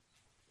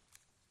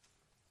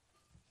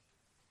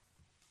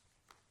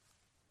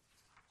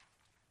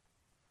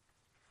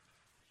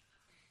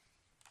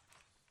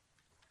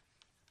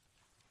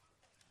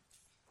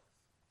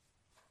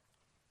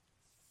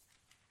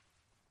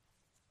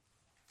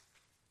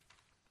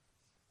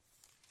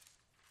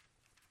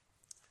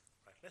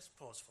Let's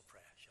pause for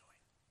prayer, shall we?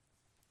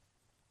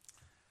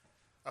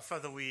 Our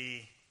Father,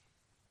 we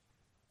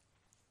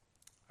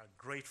are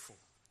grateful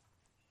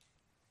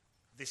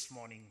this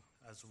morning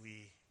as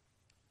we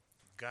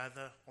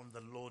gather on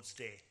the Lord's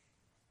Day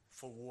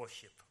for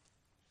worship.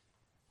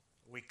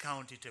 We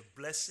count it a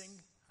blessing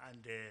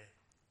and a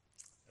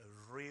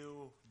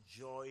real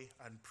joy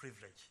and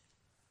privilege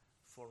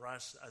for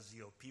us as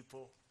your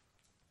people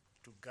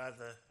to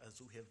gather as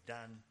we have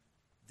done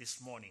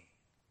this morning.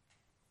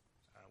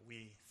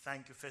 We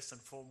thank you first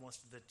and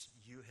foremost that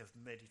you have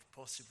made it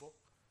possible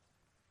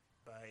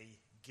by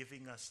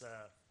giving us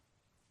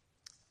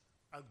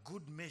a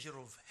good measure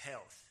of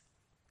health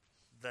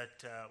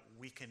that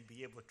we can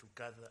be able to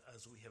gather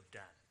as we have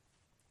done.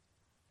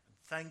 And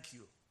thank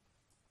you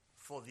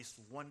for this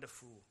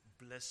wonderful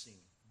blessing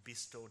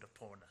bestowed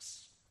upon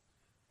us.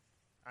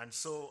 And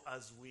so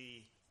as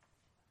we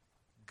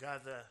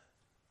gather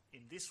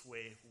in this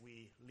way,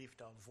 we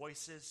lift our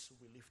voices,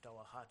 we lift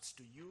our hearts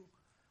to you,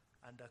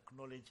 and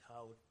acknowledge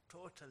how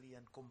totally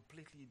and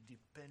completely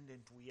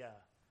dependent we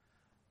are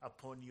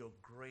upon your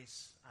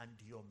grace and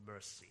your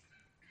mercy.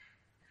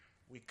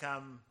 We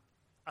come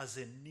as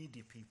a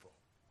needy people,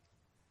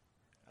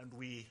 and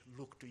we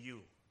look to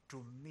you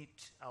to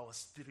meet our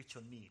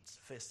spiritual needs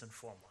first and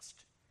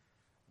foremost,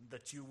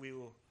 that you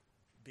will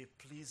be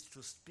pleased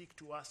to speak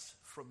to us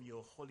from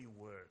your holy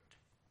word.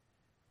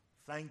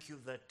 Thank you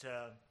that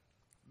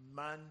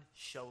man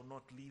shall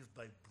not live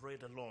by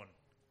bread alone,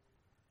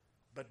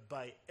 but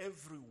by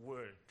every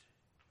word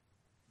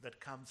that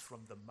comes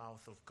from the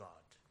mouth of God.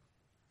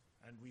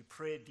 And we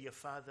pray, dear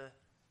Father,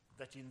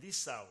 that in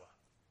this hour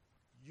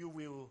you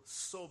will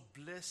so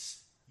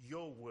bless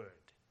your word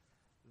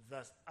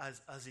that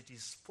as it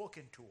is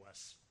spoken to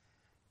us,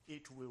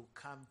 it will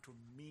come to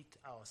meet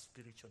our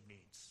spiritual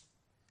needs.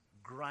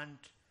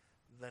 Grant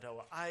that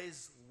our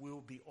eyes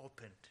will be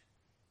opened,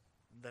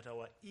 that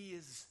our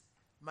ears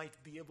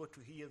might be able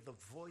to hear the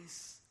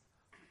voice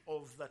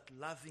of that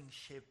loving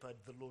shepherd,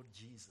 the Lord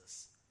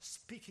Jesus,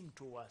 speaking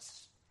to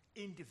us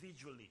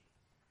individually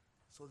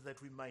so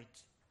that we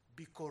might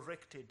be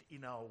corrected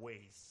in our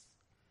ways,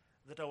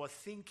 that our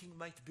thinking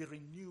might be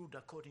renewed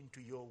according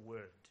to your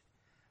word,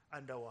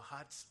 and our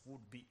hearts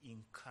would be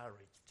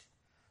encouraged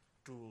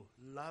to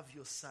love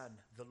your Son,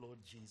 the Lord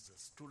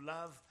Jesus, to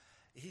love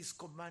his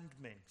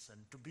commandments, and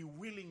to be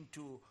willing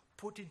to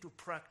put into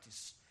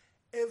practice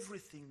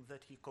everything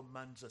that he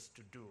commands us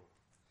to do,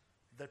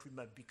 that we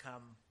might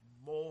become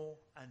more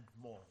and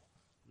more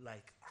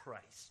like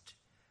Christ,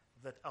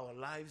 that our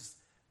lives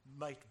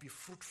might be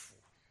fruitful,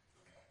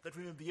 that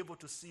we may be able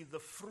to see the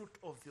fruit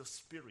of your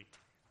Spirit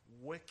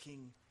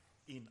working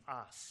in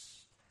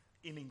us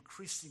in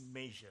increasing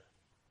measure,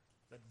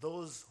 that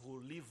those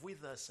who live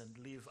with us and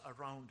live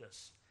around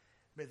us,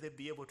 may they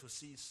be able to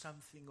see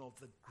something of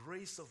the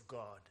grace of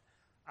God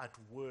at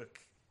work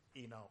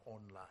in our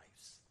own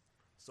lives.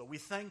 So we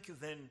thank you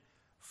then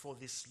for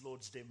this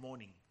Lord's Day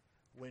morning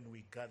when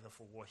we gather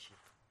for worship.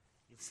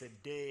 It's a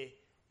day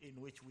in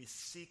which we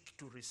seek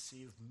to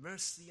receive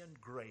mercy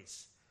and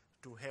grace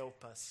to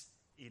help us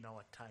in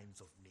our times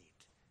of need.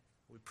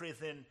 We pray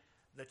then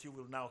that you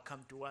will now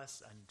come to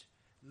us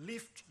and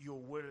lift your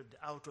word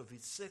out of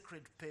its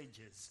sacred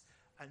pages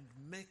and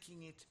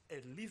making it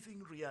a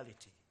living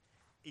reality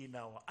in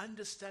our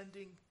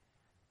understanding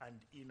and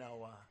in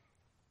our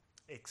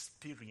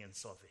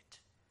experience of it,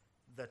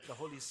 that the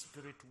Holy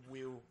Spirit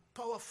will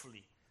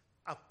powerfully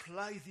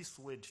apply this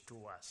word to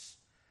us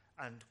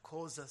and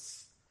cause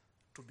us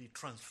to be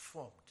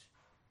transformed,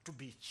 to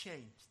be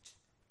changed,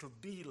 to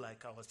be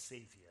like our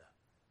Savior,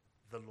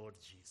 the Lord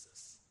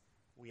Jesus.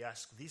 We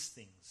ask these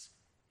things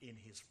in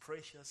his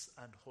precious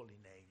and holy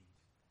name.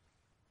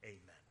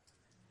 Amen.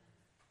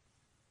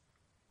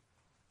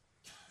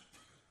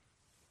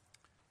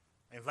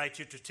 I invite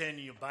you to turn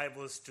your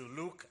Bibles to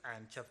Luke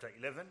and chapter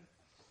 11,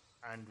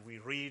 and we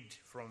read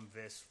from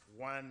verse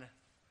 1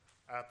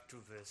 up to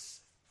verse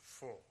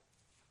 4.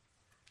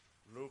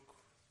 Luke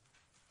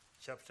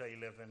chapter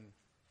 11,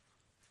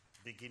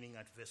 beginning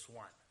at verse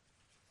 1.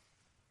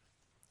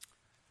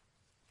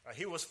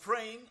 He was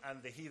praying,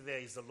 and he there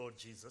is the Lord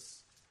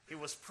Jesus. He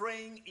was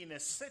praying in a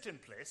certain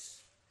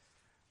place,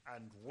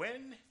 and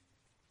when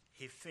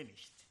he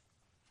finished,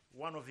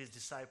 one of his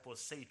disciples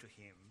said to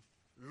him,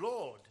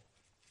 "Lord,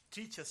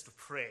 teach us to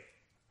pray,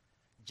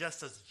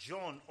 just as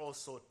John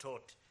also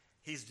taught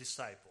his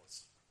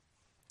disciples."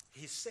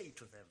 He said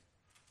to them,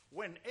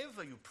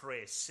 "Whenever you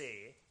pray,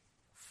 say,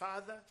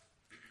 'Father,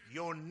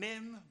 your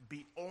name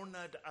be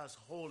honored as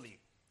holy.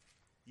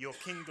 Your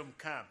kingdom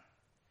come.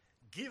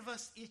 Give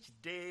us each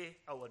day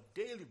our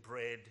daily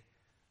bread,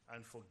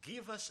 and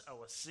forgive us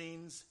our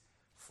sins,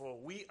 for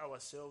we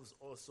ourselves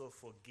also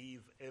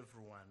forgive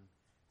everyone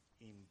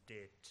in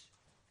debt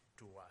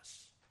to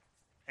us.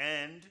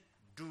 And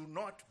do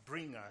not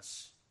bring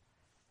us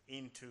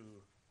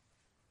into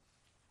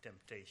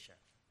temptation.'"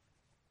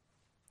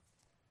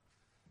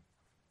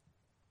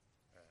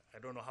 I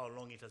don't know how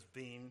long it has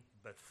been,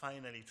 but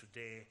finally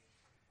today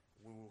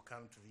we will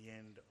come to the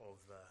end of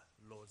the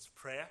Lord's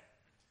Prayer.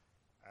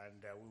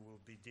 And we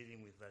will be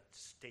dealing with that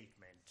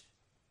statement,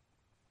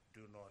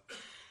 do not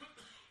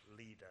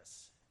lead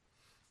us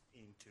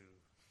into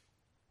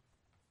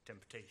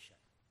temptation.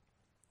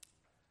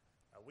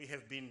 We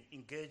have been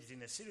engaged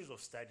in a series of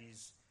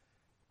studies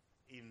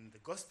in the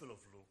Gospel of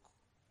Luke,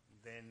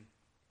 then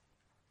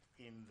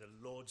in the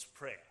Lord's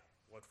Prayer,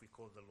 what we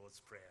call the Lord's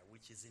Prayer,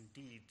 which is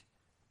indeed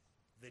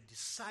the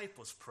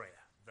disciples' prayer,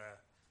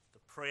 the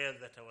prayer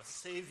that our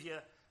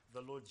Savior,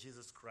 the Lord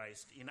Jesus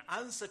Christ, in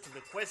answer to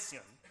the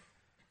question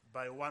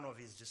by one of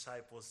his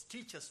disciples,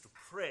 teach us to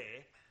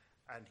pray,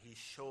 and he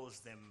shows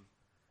them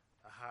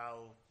how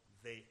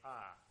they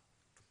are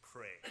to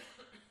pray.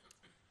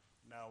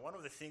 Now, one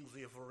of the things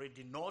we have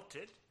already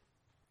noted,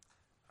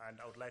 and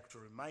I would like to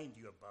remind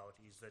you about,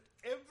 is that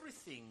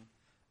everything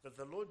that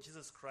the Lord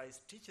Jesus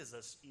Christ teaches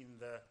us in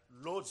the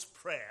Lord's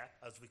Prayer,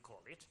 as we call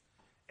it,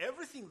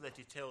 everything that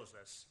he tells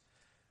us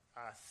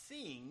are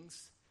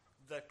things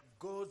that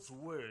God's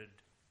Word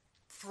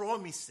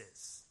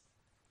promises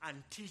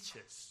and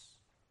teaches.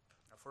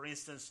 Now, for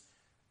instance,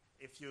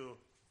 if you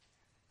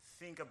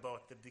think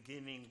about the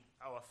beginning,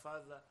 our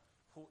Father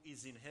who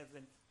is in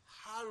heaven,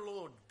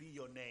 hallowed be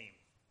your name.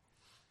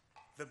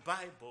 The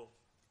Bible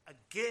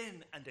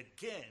again and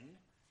again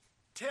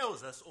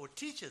tells us or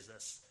teaches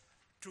us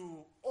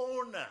to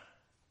honor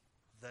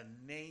the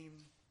name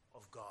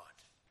of God.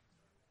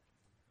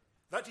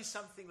 That is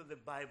something that the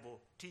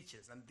Bible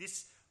teaches, and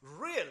this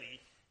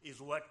really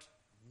is what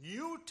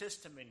New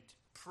Testament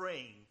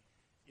praying,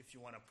 if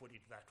you want to put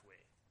it that way,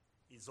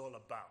 is all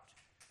about.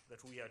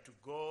 That we are to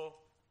go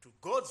to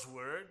God's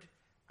Word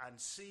and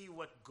see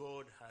what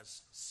God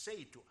has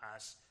said to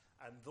us,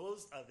 and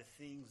those are the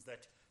things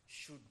that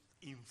should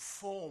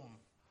inform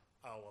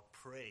our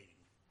praying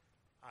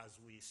as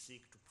we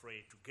seek to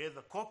pray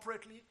together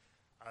corporately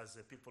as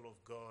a people of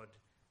God,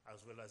 as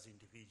well as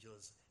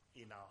individuals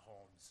in our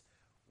homes.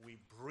 We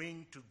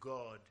bring to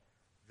God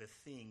the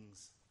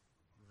things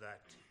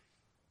that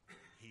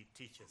he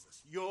teaches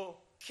us. Your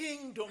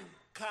kingdom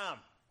come.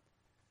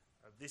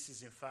 This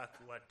is in fact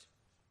what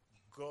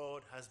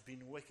God has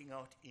been working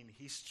out in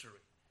history.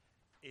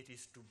 It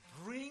is to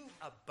bring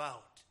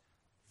about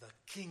the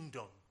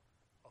kingdom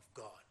of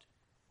God.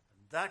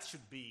 And that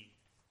should be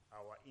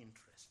our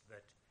interest,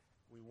 that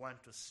we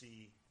want to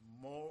see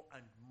more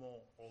and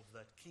more of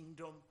that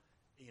kingdom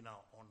in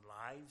our own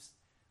lives.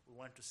 We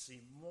want to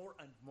see more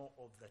and more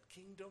of that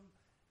kingdom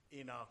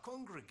in our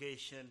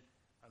congregation.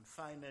 And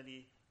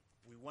finally,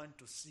 we want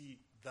to see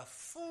the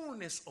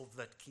fullness of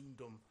that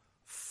kingdom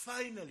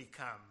finally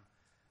come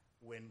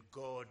when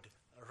God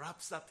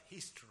wraps up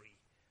history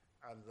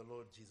and the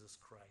Lord Jesus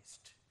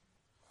Christ,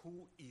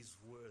 who is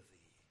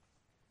worthy,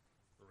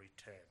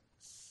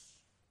 returns.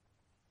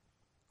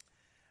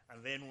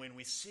 And then when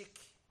we seek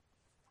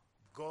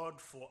God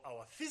for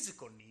our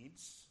physical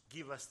needs,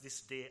 give us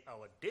this day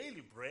our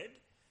daily bread,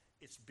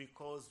 it's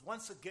because,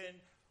 once again,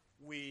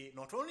 we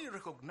not only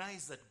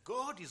recognize that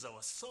God is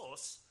our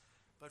source,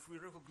 but we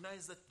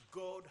recognize that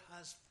God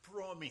has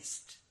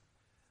promised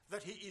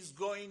that he is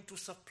going to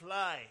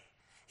supply,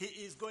 he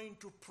is going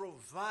to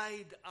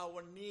provide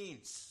our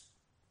needs,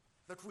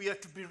 that we are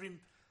to be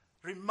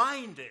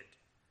reminded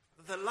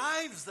that the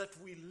lives that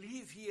we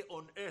live here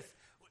on earth,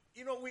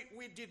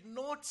 we did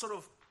not sort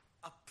of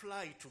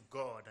apply to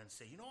God and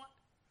say, you know what,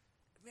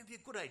 it may be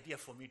a good idea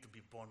for me to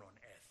be born on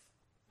earth.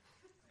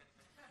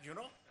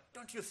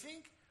 Don't you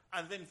think?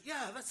 And then,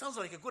 yeah, that sounds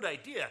like a good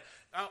idea.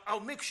 I'll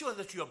make sure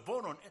that you are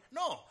born on earth.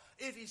 No,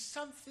 it is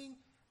something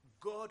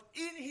God,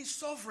 in his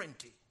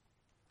sovereignty,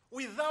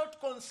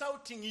 without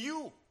consulting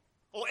you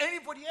or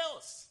anybody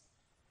else,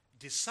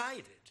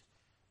 decided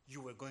you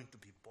were going to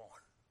be born.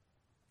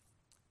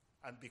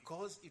 And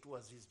because it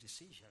was his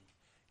decision,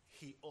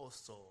 he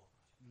also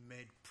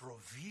made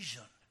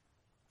provision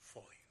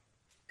for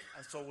you.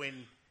 And so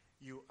when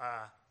you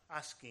are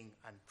asking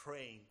and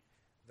praying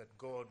that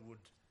God would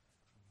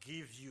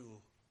give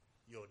you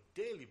your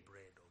daily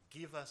bread, or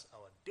give us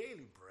our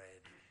daily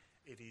bread,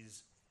 it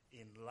is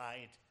in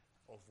light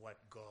of what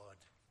God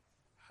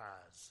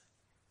has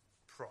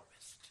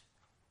promised.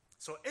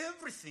 So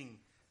everything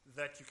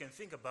that you can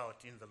think about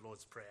in the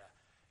Lord's Prayer,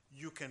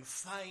 you can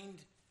find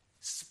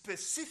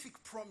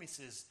specific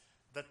promises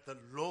that the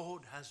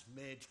Lord has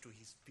made to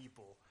his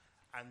people.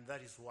 And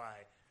that is why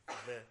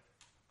the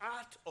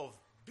art of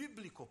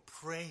biblical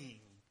praying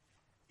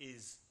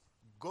is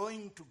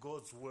going to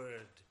God's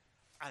Word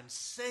and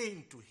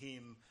saying to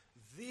him,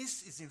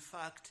 this is in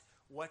fact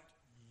what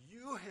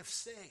you have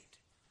said.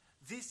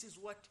 This is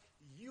what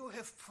you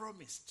have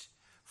promised.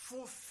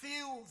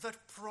 Fulfill that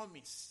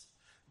promise.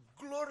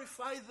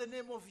 Glorify the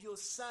name of your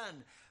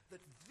Son,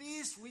 that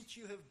this which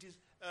you have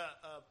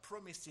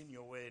promised in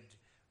your word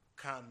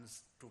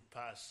comes to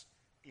pass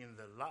in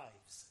the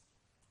lives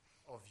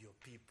of your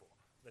people.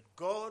 That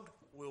God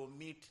will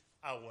meet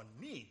our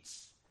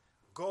needs.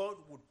 God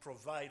would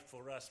provide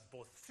for us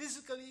both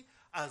physically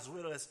as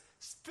well as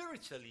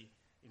spiritually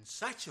in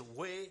such a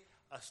way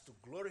as to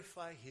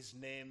glorify his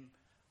name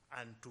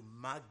and to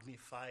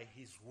magnify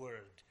his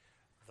word,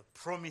 the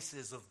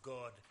promises of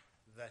God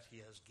that he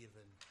has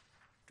given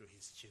to to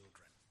his children.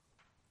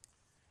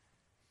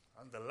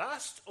 And the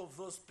last of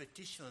those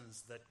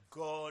petitions that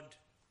God,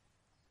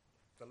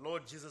 the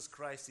Lord Jesus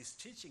Christ, is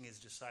teaching his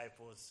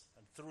disciples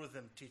and through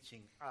them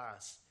teaching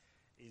us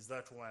is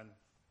that one,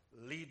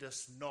 lead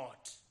us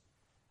not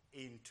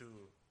into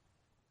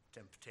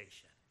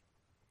temptation.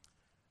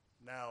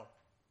 Now,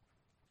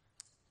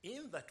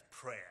 in that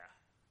prayer,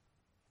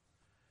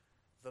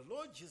 the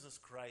Lord Jesus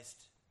Christ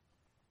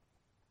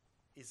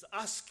is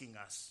asking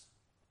us,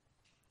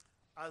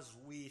 as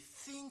we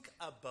think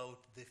about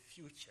the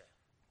future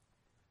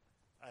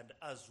and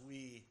as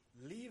we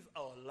live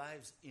our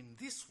lives in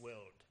this world,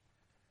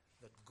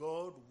 that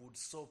God would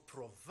so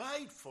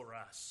provide for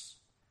us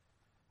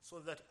so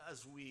that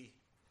as we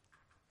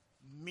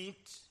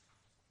meet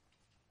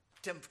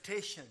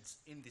temptations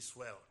in this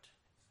world,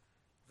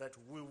 that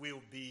we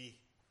will be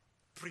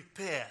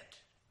prepared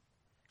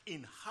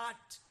in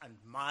heart and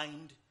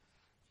mind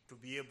to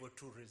be able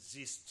to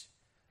resist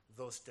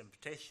those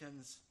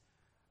temptations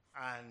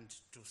and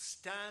to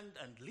stand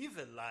and live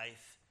a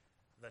life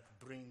that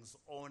brings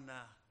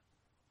honor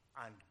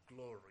and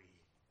glory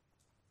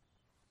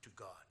to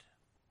God.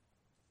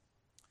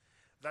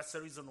 That's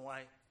the reason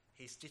why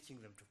he's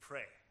teaching them to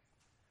pray.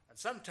 And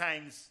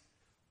sometimes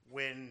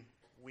when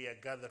we are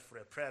gathered for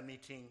a prayer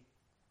meeting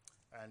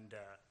and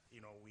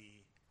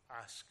we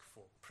ask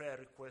for prayer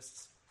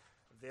requests,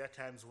 there are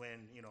times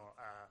when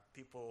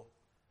people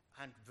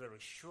aren't very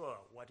sure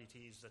what it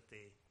is that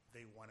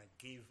they want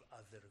to give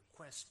as a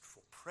request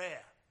for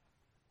prayer.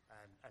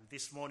 And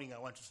this morning I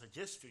want to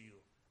suggest to you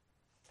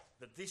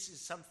that this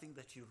is something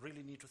that you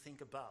really need to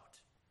think about.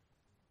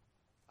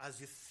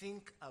 As you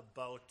think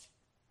about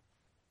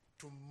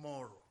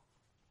tomorrow,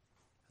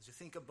 as you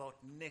think about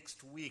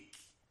next week,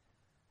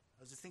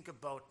 as you think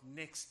about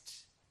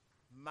next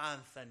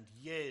month and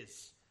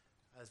years,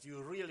 as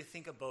you really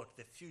think about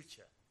the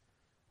future,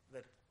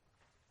 that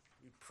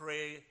we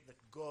pray that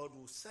God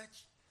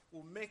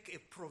will make a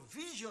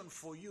provision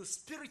for you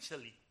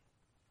spiritually,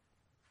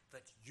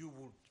 that you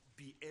will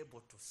be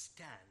able to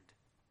stand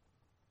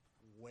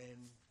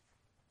when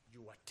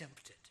you are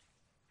tempted.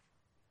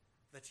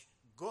 That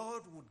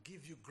God would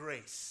give you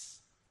grace,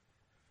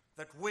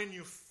 that when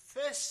you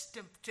face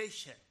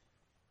temptation,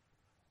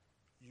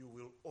 you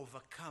will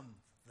overcome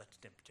that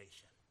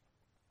temptation.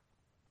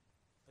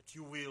 That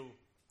you will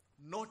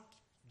not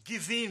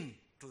give in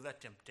to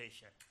that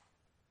temptation.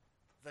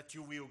 That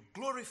you will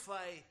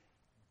glorify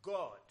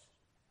God.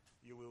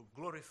 You will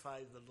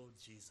glorify the Lord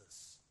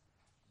Jesus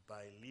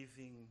by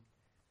living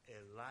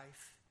a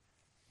life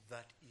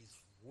that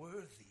is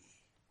worthy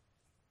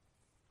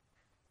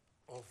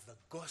of the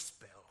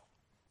gospel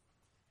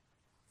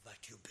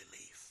that you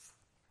believe.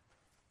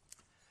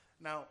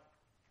 Now,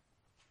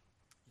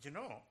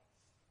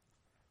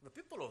 the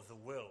people of the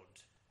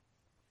world,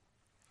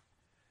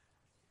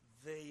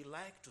 they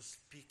like to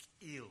speak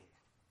ill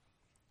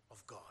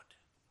of God.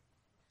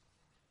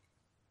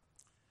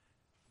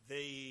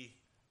 They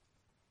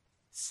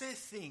say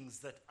things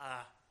that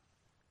are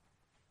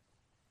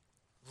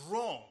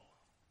wrong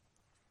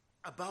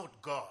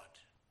about God.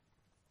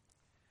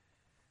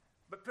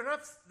 But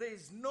perhaps there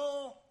is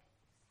no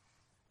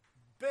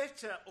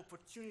better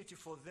opportunity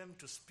for them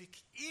to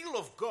speak ill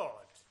of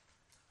God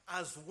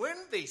as when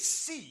they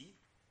see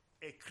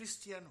a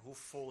Christian who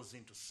falls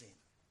into sin.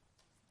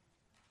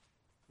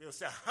 They'll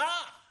say,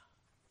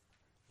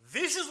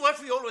 this is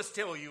what we always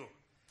tell you.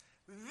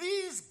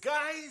 These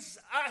guys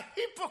are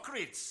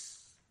hypocrites.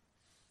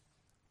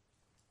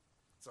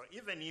 So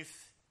even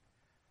if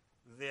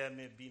there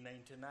may be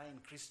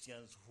 99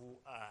 Christians who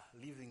are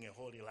living a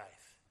holy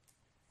life,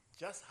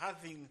 just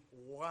having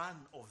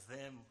one of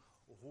them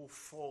who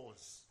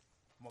falls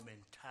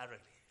momentarily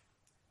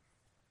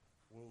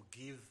will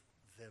give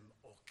them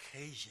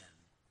occasion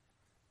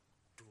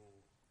to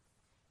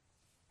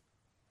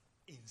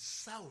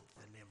insult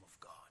the name of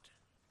God,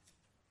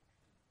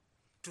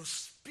 to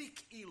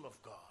speak ill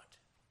of God.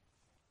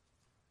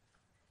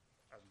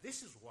 And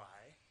this is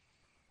why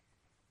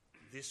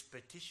this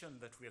petition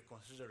that we are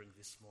considering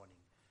this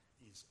morning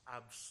is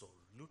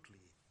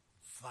absolutely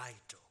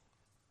vital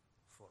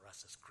for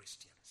us as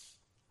Christians.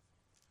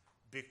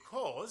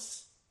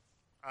 Because,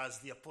 as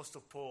the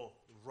Apostle Paul,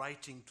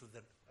 writing to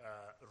the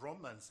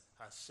Romans,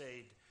 has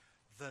said,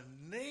 the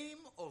name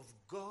of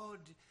God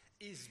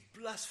is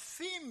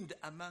blasphemed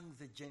among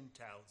the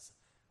Gentiles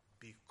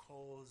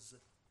because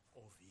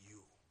of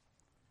you.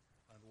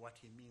 And what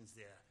he means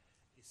there,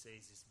 he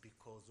says, is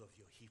because of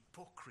your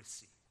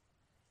hypocrisy,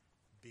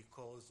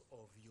 because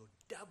of your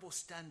double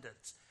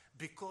standards,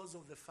 because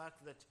of the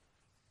fact that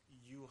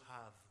you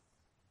have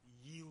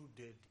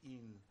yielded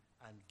in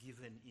and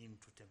given in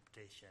to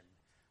temptation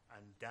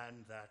and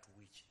done that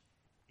which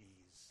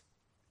is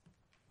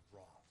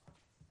wrong.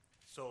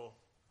 So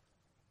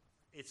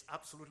it's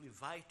absolutely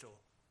vital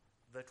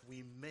that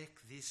we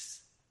make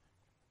this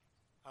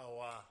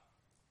our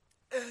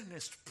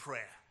earnest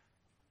prayer.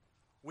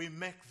 We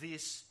make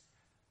this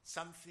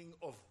something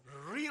of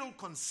real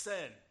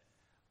concern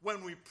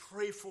when we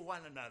pray for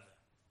one another.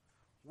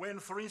 When,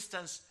 for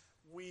instance,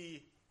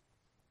 we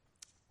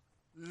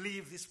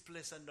leave this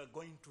place and are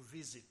going to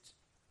visit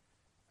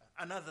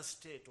another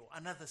state or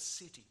another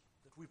city,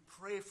 that we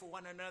pray for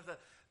one another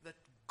that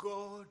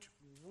God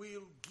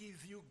will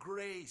give you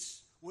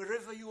grace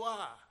wherever you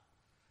are.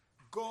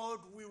 God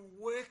will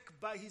work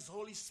by his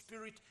Holy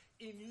Spirit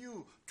in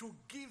you to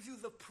give you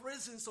the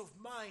presence of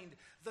mind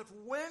that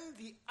when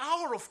the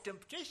hour of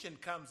temptation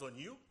comes on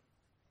you,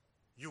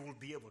 you will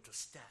be able to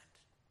stand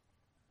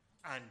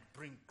and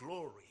bring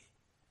glory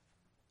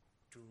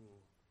to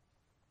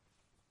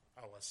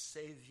our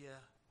Savior,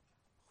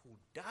 who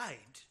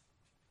died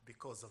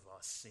because of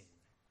our sin,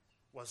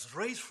 was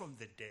raised from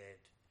the dead,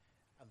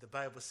 and the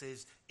Bible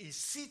says is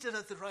seated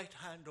at the right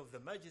hand of the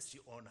Majesty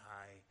on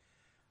high,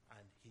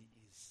 and he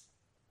is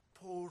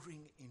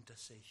pouring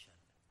intercession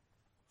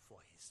for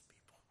his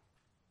people.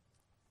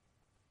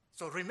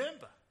 So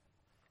remember,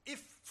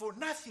 if for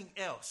nothing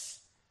else,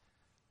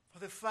 for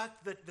the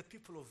fact that the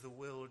people of the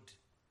world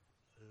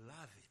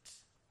love it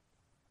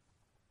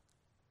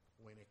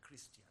when a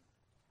Christian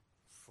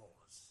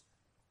falls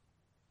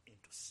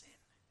into sin.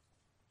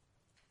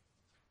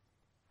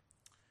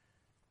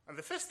 And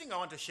the first thing I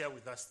want to share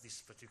with us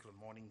this particular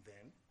morning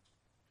then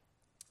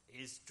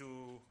is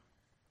to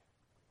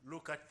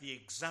look at the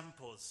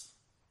examples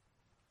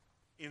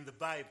in the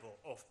Bible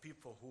of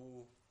people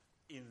who,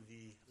 in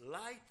the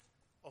light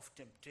of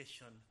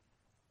temptation,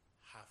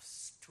 have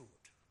stood.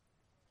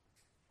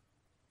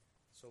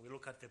 So we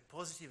look at the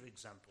positive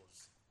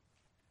examples,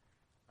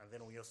 and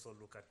then we also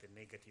look at the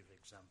negative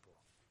example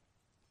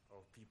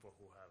of people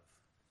who have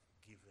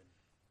given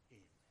in.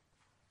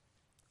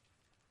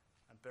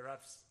 And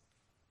perhaps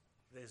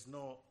there's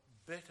no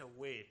better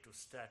way to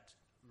start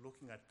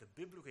looking at the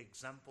biblical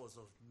examples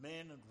of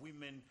men and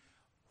women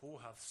who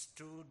have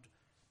stood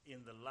in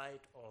the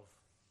light of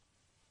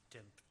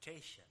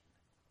temptation,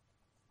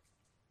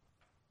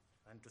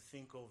 and to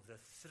think of the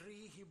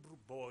 3 Hebrew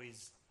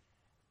boys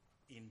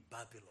in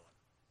Babylon.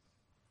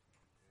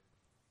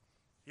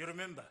 You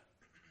remember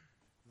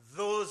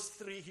those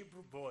 3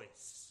 Hebrew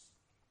boys?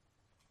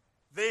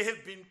 They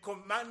have been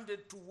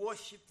commanded to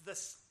worship the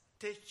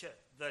statue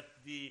that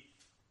the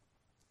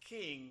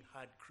king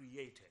had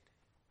created.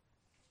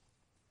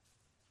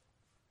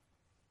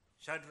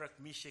 Shadrach,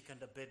 Meshach,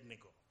 and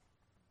Abednego.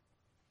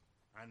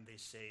 And they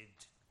said,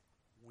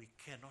 we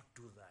cannot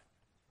do that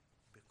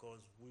because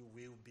we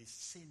will be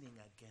sinning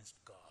against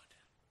God.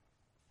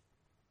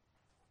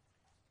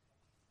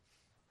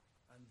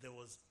 And there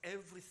was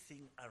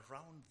everything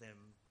around them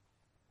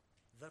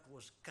that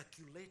was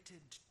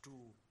calculated to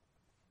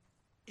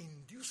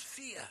induce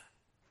fear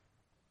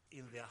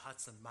in their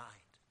hearts and mind,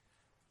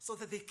 so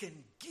that they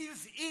can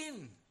give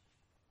in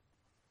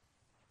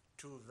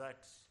to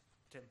that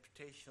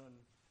temptation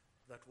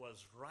that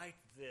was right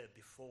there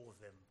before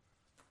them,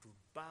 to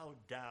bow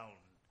down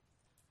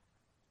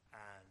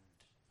and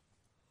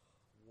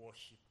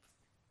worship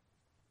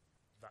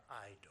the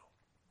idol.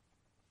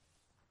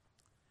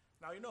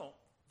 Now,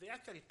 they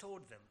actually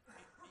told them,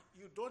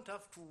 you don't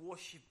have to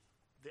worship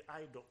the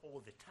idol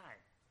all the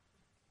time.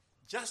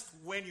 Just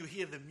when you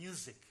hear the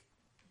music,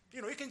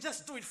 you can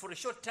just do it for a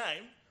short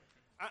time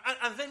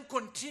and then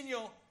continue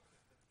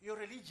your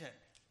religion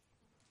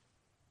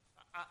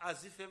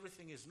as if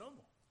everything is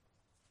normal.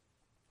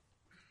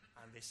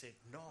 And they said,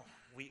 no,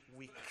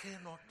 we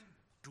cannot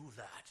do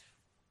that,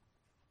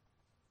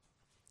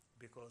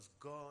 because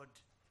God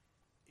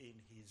in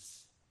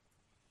his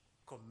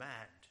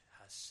command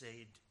has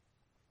said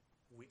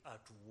we are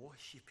to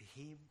worship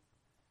him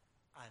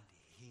and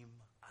him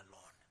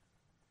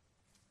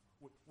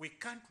alone. We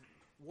can't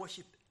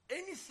worship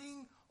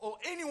anything or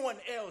anyone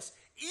else,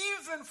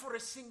 even for a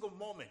single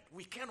moment.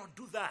 We cannot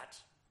do that,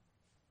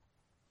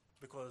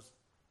 because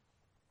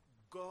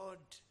God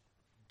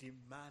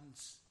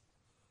demands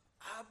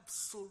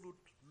absolute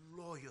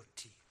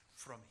loyalty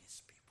from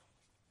his people.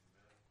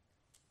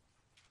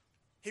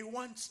 He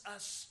wants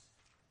us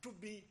to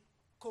be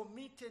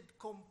committed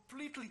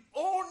completely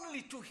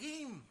only to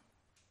him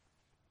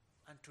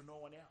and to no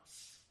one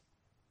else.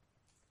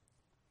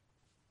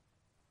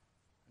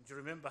 And you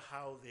remember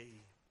how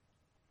they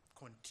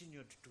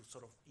continued to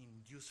sort of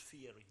induce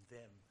fear in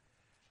them.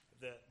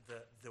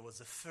 There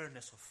was a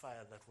furnace of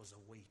fire that was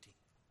awaiting.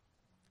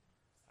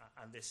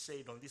 And they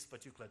said on this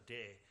particular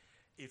day,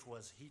 it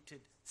was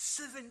heated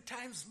 7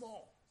 times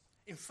more.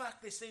 In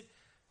fact, they said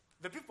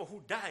the people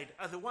who died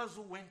are the ones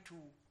who went to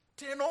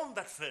turn on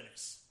that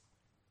furnace.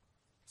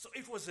 So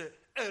it was a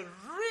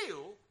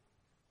real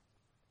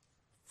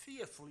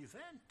fearful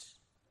event.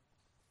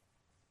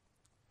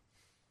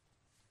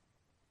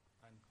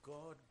 And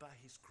God, by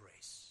his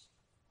grace,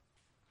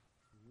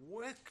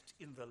 worked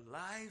in the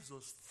lives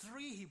of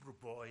 3 Hebrew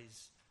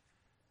boys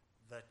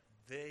that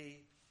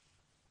they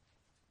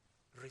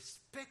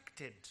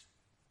respected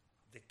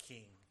the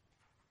king,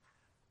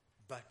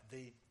 but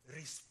they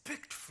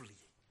respectfully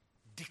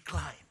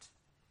declined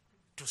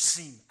to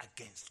sin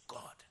against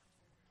God.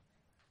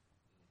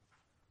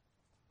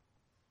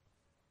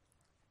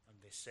 And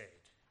they said,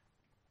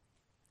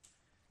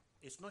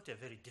 it's not a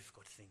very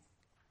difficult thing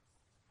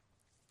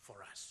for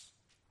us.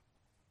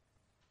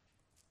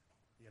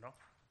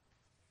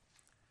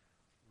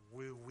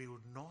 we will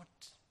not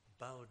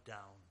bow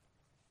down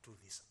to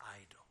this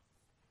idol.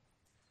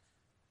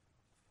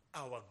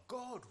 Our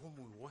God whom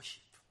we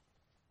worship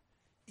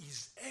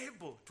is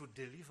able to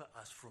deliver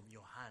us from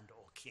your hand,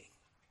 O King.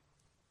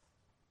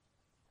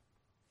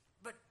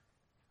 But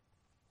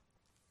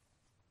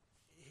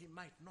he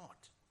might not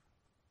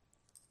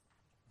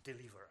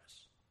deliver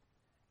us.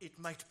 It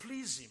might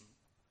please him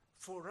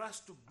for us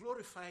to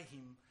glorify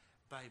him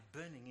by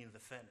burning in the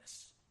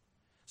furnace.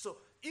 So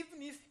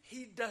even if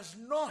he does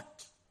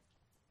not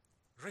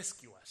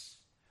rescue us,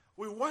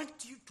 we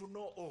want you to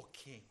know, O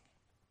King,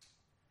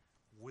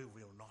 we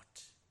will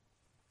not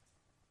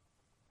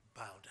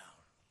bow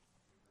down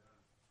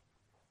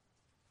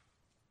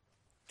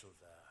to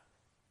the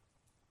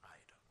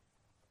idol.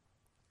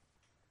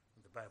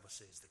 The Bible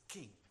says the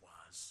king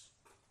was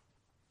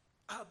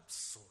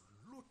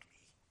absolutely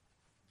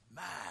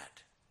mad.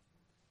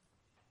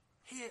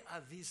 Here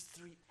are these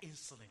three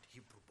insolent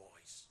Hebrew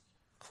boys.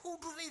 Who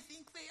do they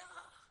think they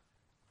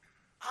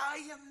are? I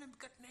am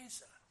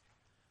Nebuchadnezzar,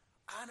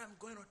 and I'm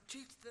going to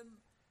teach them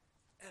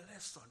a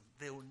lesson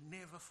they will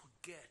never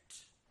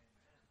forget.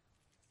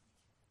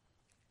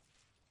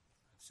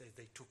 So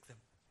they took them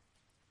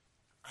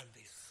and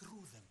they threw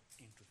them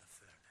into the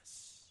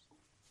furnace.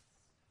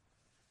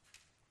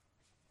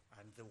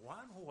 And the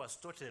one who was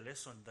taught a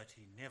lesson that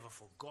he never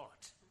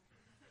forgot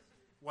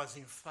was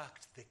in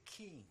fact the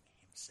king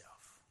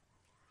himself.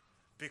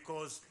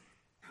 Because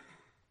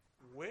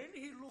when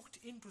he looked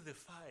into the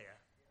fire,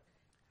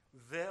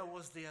 there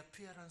was the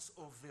appearance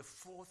of the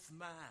fourth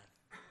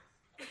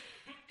man.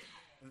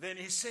 And then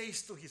he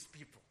says to his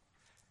people,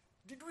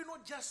 did we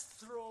not just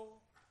throw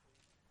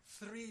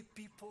 3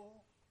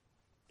 people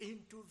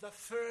into the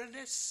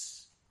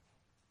furnace?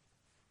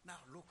 Now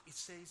look, it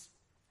says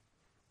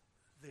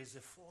there's a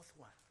 4th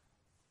one.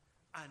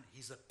 And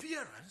his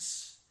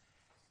appearance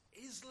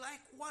is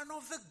like one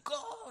of the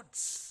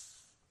gods.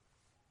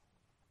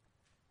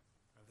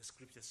 And the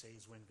scripture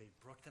says when they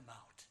brought them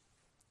out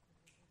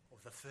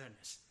of the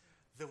furnace,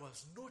 there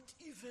was not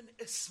even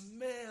a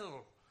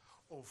smell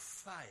of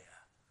fire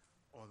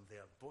on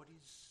their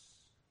bodies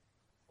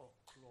or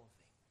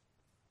clothing,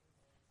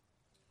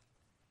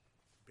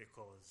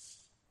 because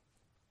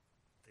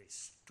they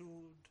stood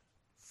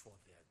for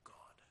their God.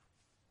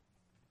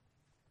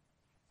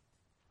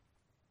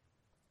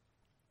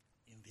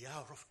 In the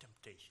hour of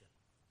temptation,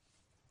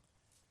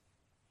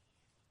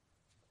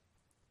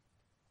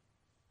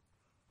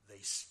 they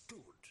stood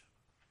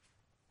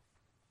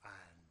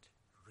and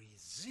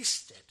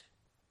resisted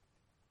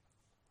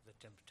the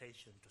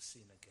temptation to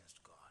sin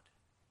against God.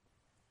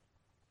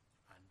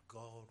 And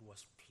God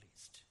was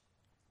pleased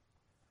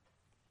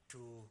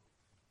to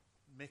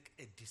make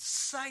a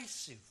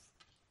decisive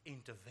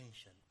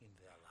intervention in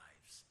their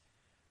lives,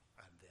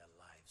 and their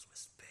lives were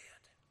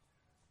spared.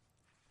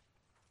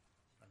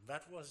 And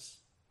that was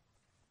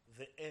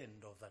the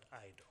end of that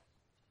idol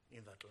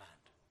in that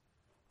land,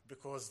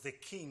 because the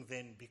king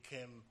then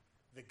became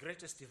the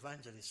greatest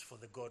evangelist for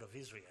the God of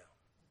Israel.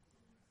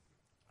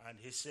 And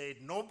he said,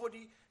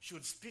 nobody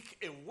should speak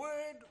a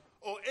word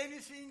or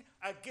anything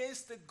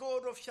against the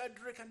God of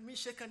Shadrach and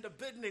Meshach and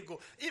Abednego.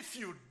 If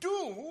you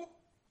do,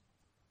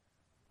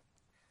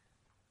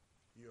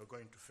 you are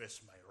going to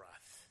face my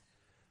wrath,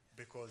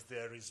 because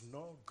there is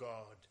no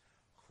God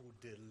who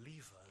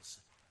delivers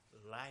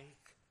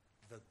like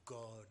the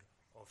God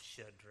of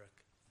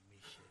Shadrach,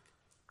 Meshach,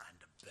 and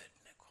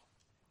Abednego.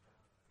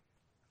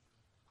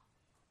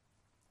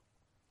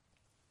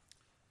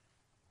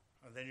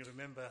 And then you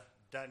remember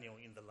Daniel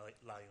in the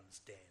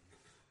lion's den.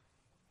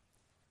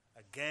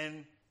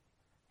 Again,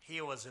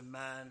 he was a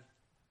man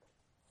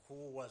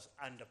who was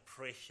under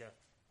pressure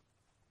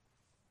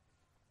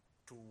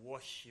to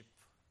worship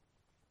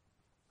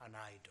an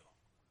idol.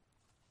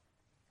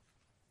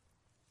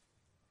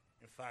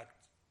 In fact,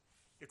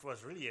 it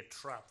was really a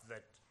trap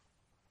that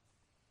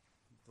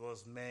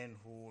those men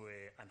who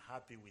were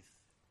unhappy with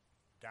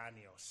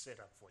Daniel set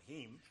up for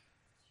him.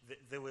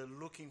 They were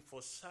looking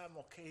for some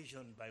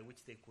occasion by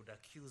which they could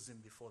accuse him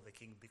before the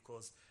king,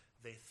 because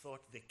they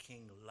thought the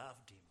king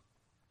loved him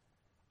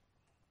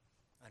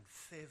and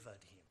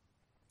favored him.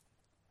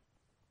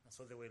 And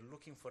so they were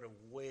looking for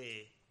a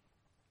way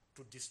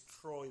to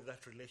destroy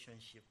that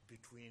relationship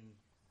between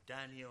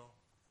Daniel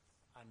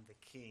and the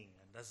king.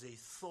 And as they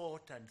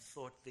thought and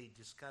thought, they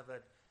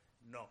discovered,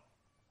 no,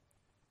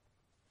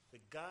 the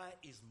guy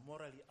is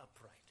morally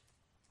upright.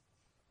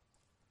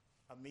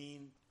 I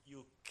mean,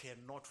 you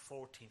cannot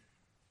fault him.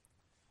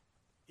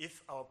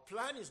 If our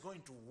plan is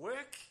going to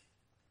work,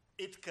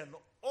 it can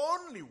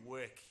only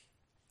work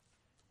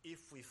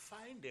if we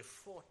find a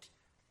fault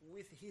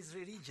with his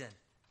religion.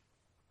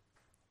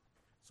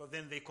 So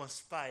then they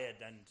conspired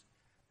and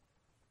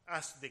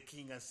asked the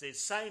king and said,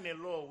 sign a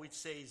law which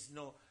says,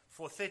 no,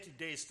 for 30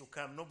 days to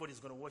come, nobody's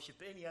going to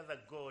worship any other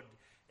god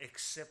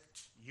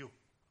except you.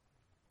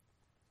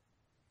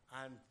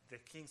 And the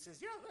king says,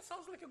 yeah, that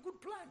sounds like a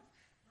good plan.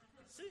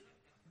 See,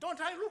 don't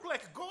I look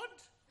like God?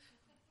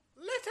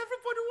 Let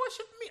everybody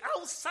worship me.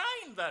 I'll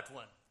sign that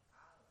one.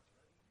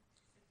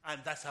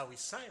 And that's how he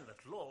signed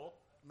that law,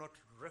 not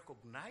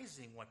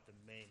recognizing what the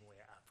men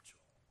were up to.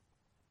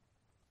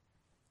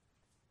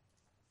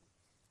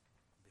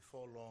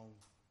 Before long,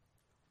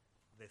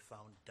 they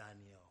found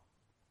Daniel,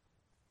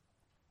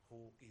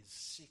 who is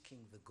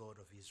seeking the God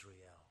of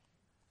Israel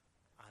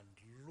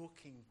and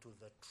looking to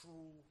the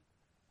true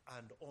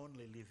and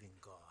only living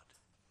God.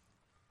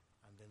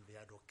 And then they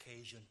had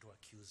occasion to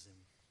accuse him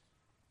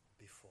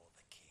before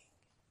the king.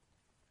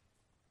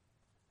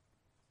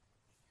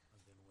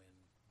 And then when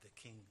the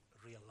king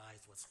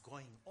realized what's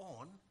going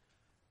on,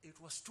 it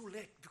was too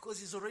late because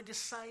he's already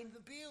signed the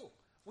bill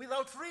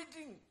without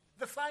reading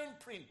the fine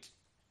print.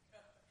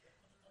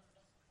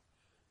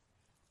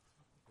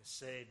 They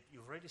said,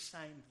 "You've already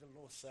signed the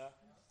law, sir.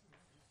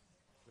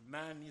 The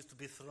man needs to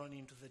be thrown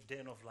into the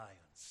den of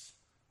lions."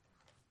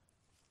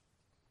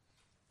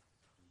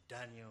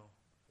 Daniel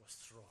was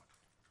thrown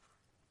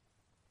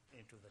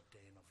into the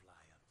den of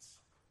lions.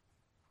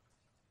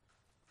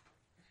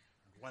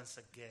 And once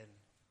again,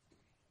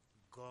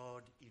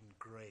 God in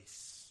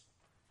grace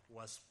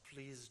was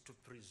pleased to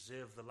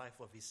preserve the life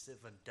of his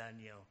servant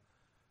Daniel,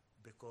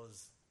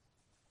 because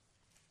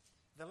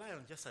the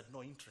lion just had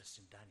no interest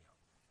in Daniel.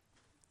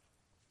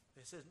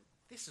 They said,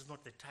 "This is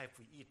not the type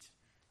we eat.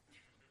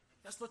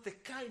 That's not the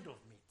kind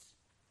of meat."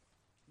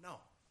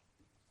 No.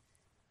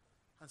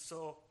 And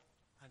so,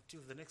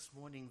 until the next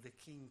morning, the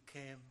king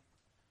came.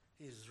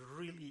 He's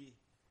really,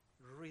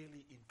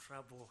 really in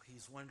trouble.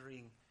 He's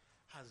wondering,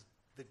 has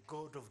the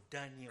God of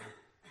Daniel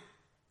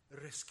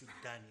rescued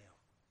Daniel?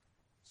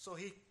 So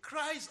he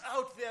cries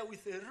out there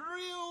with a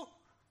real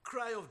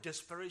cry of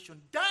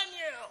desperation,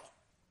 "Daniel!"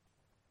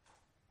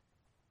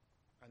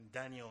 And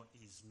Daniel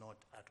is not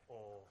at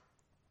all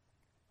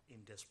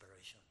in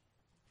desperation.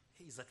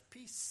 He is at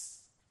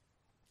peace.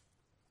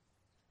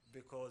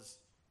 Because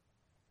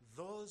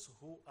those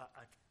who are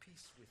at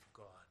peace with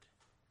God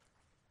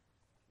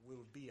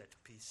will be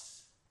at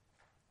peace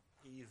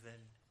even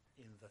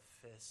in the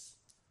face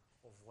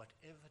of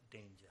whatever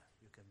danger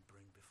you can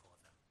bring before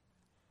them.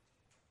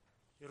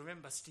 You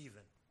remember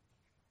Stephen?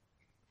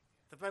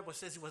 The Bible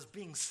says he was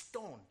being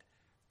stoned,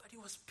 but he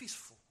was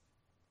peaceful.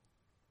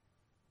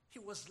 He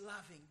was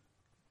loving.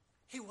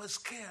 He was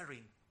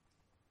caring.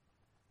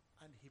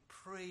 And he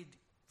prayed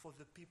for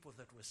the people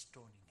that were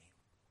stoning him,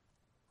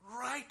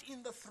 right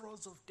in the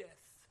throes of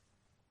death.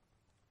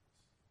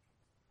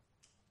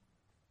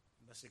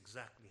 And that's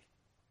exactly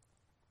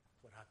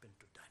what happened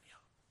to Daniel.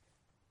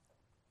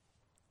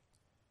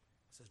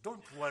 He says,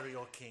 "Don't worry,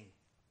 O king.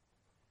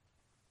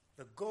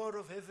 The God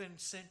of heaven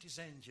sent his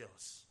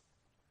angels,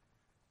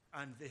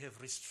 and they have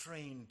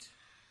restrained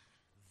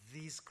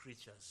these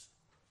creatures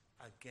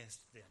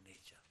against their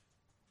nature."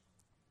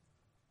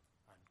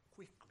 And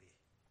quickly,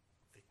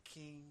 the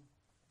king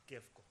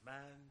gave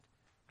command,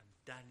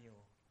 and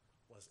Daniel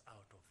was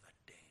out of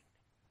that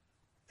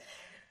den.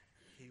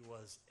 He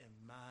was a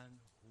man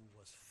who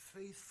was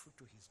faithful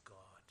to his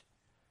God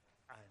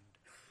and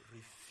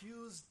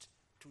refused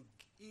to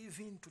give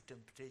in to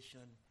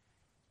temptation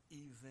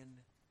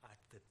even at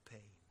the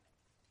pain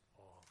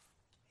of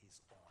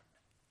his own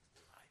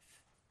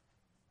life.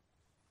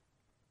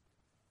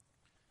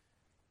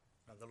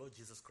 Now, the Lord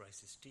Jesus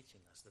Christ is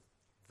teaching us that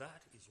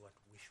that is what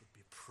we should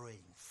be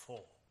praying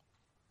for.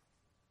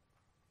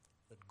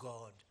 That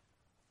God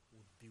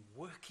would be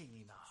working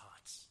in our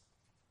hearts.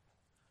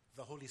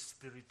 The Holy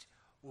Spirit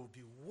will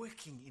be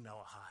working in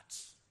our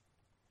hearts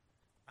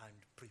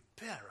and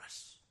prepare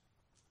us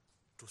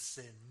to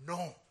say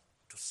no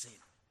to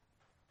sin,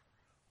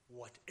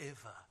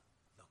 whatever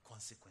the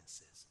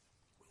consequences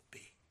will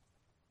be.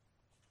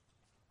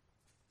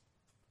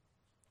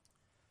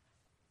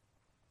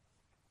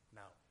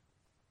 Now,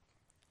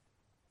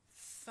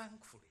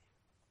 thankfully,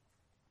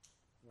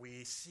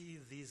 we see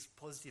these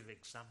positive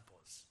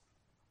examples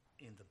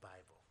in the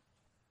Bible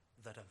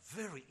that are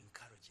very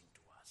encouraging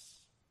to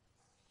us.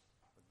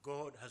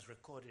 God has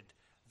recorded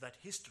that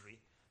history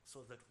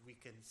so that we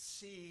can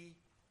see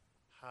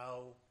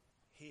how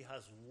he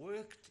has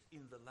worked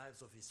in the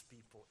lives of his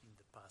people in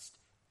the past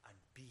and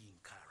be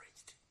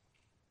encouraged.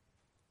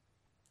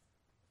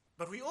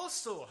 But we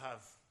also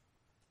have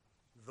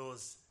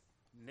those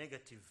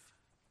negative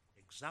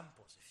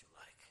examples, if you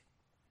like,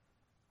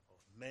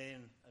 of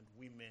men and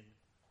women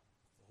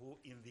who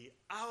in the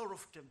hour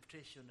of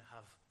temptation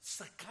have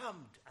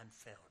succumbed and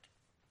failed.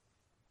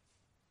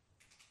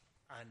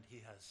 And he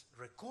has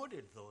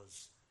recorded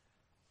those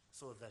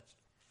so that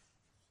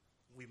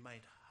we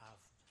might have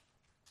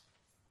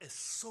a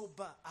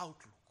sober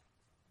outlook,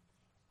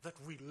 that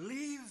we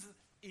live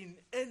in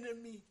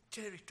enemy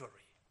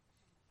territory.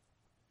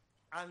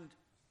 And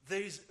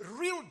there is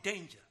real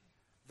danger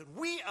that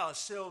we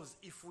ourselves,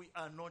 if we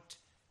are not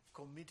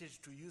committed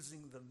to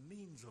using the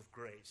means of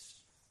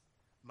grace,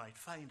 might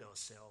find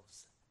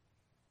ourselves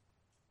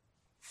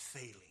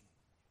failing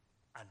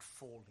and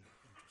falling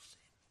into sin.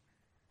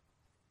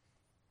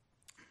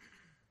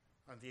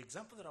 And the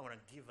example that I want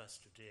to give us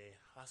today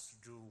has to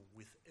do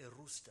with a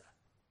rooster.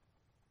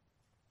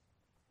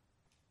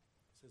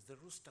 It says the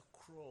rooster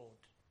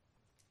crowed.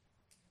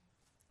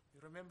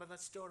 You remember that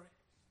story?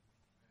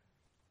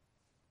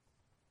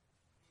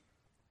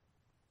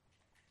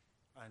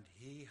 And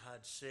he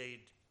had said,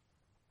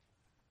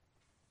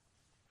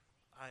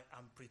 I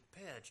am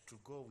prepared to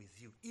go with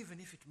you, even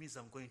if it means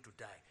I'm going to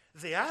die.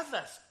 The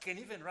others can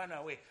even run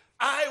away.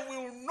 I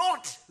will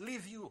not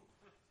leave you.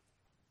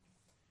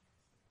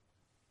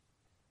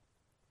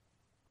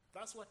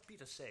 That's what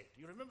Peter said.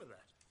 You remember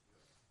that?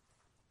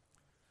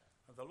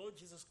 And the Lord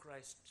Jesus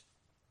Christ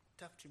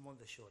tapped him on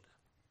the shoulder.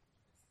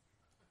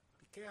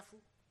 Be careful.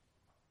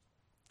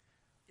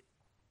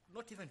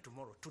 Not even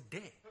tomorrow,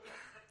 today.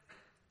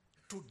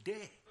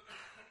 Today.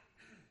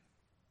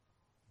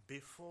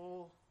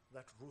 Before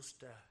that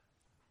rooster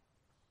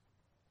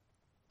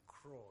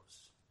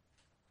crows,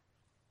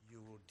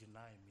 you will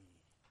deny me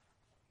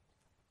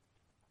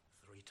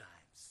 3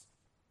 times.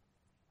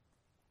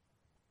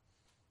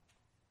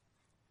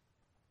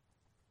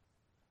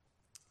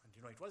 And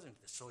you know, it wasn't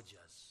the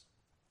soldiers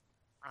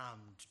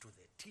armed to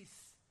the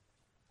teeth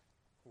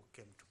who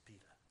came to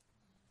Peter.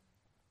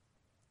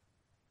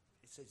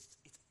 It says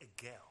it's a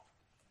girl.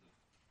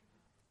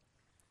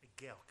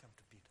 A girl came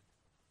to Peter.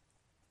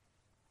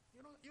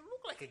 You know, you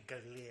look like a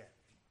Galilean.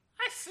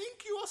 I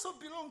think you also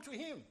belong to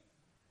him.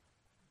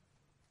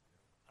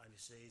 And he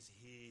says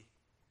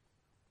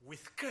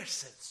with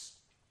curses.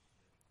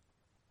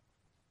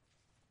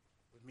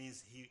 It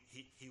means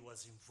he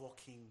was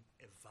invoking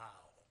a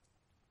vow.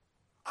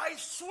 I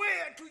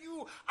swear to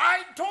you,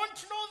 I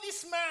don't know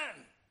this man.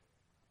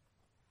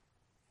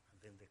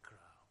 And then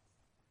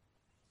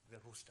the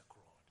rooster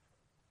crowed.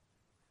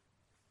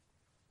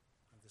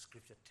 And the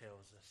scripture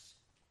tells us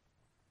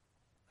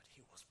that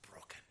he was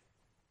broken.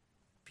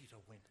 Peter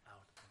went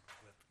out and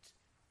wept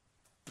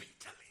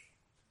bitterly.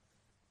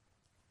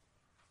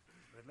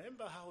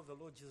 Remember how the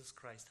Lord Jesus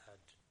Christ had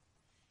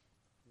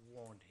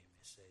warned him.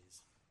 He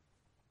says,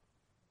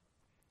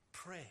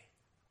 pray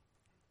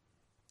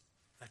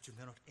that you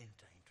may not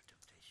enter into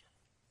temptation.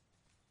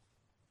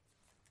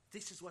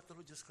 This is what the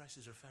Lord Jesus Christ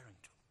is referring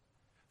to.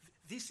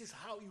 This is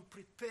how you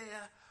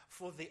prepare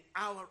for the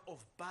hour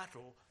of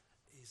battle,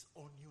 is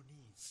on your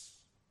knees,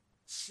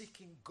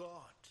 seeking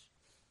God,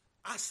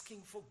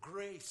 asking for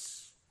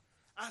grace,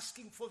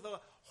 asking for the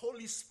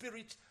Holy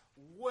Spirit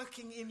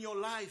working in your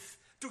life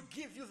to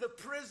give you the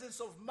presence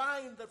of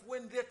mind that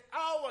when that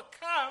hour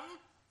comes,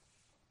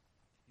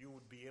 you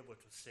would be able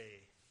to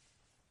say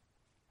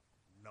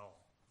no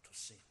to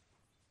sin.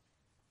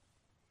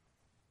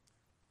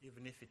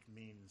 Even if it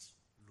means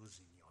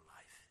losing your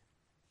life.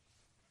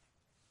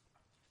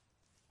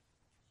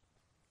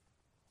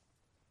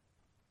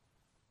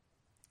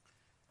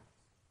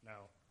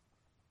 Now,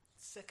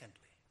 secondly,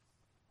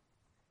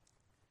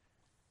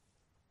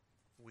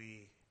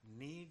 we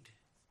need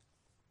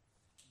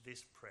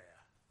this prayer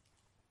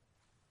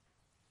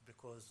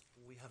because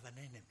we have an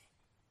enemy.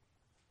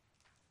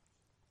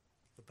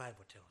 The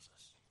Bible tells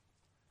us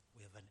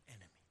we have an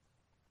enemy,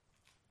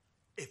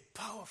 a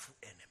powerful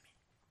enemy,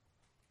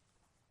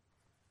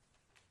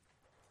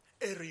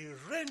 a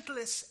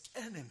relentless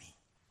enemy,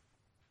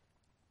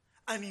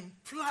 an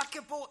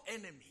implacable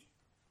enemy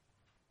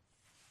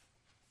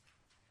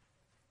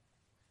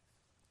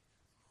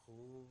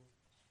who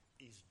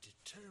is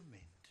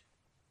determined,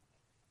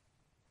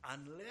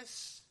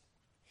 unless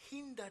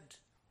hindered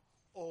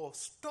or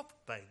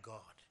stopped by God,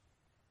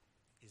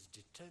 is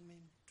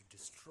determined to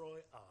destroy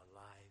our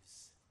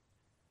lives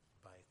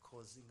by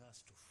causing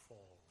us to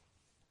fall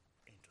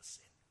into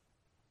sin.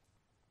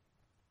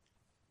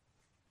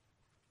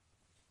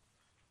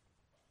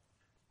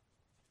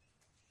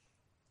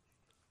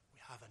 We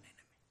have an enemy,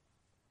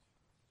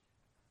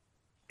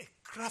 a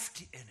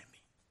crafty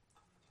enemy,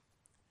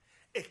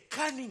 a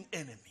cunning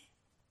enemy,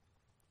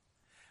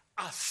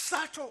 a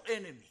subtle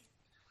enemy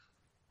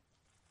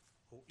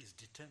who is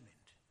determined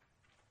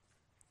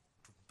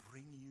to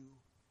bring you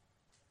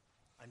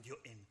and your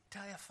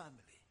entire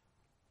family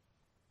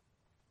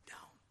down.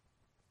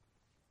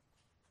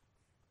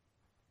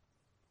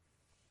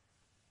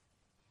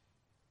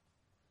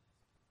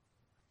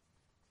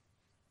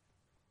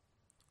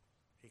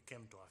 He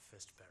came to our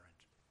first parent.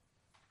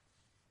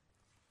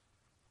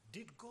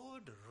 Did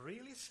God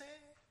really say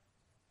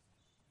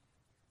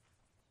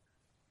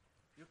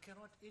you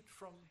cannot eat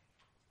from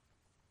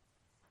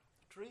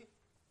tree?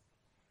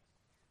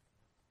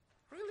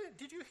 Really?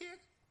 Did you hear?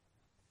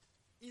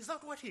 Is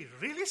that what he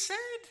really said?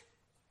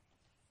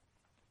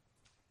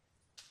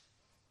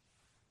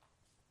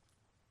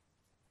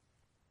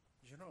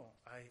 You know,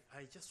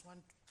 I just want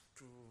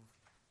to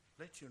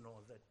let you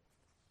know that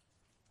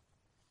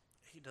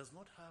he does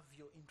not have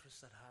your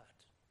interests at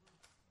heart.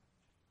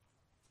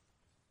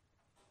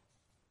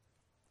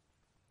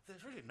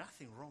 There's really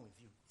nothing wrong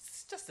with you.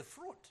 It's just a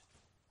fruit.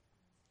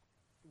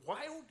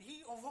 Why would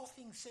he, of all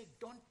things, say,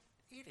 don't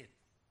eat it?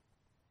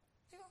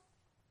 You know,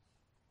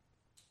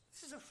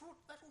 this is a fruit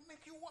that will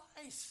make you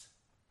wise.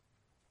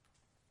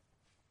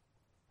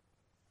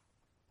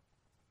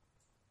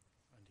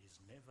 And he's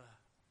never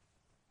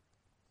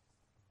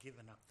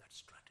given up that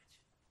strategy.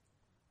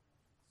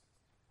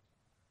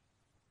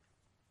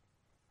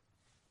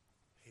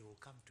 He will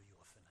come to you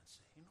often and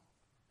say, you know,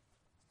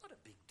 it's not a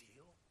big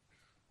deal.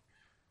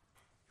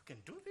 You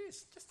can do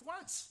this just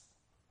once.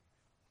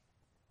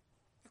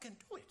 can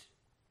do it.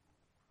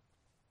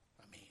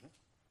 I mean,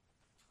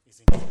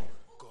 isn't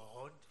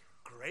God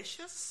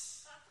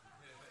gracious?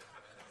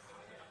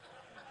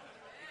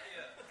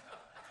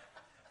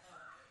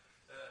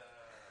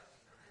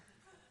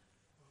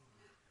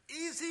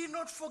 Is he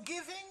not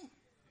forgiving?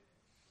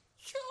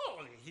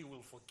 Surely he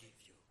will forgive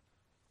you.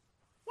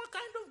 What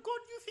kind of God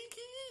do you think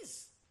he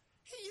is?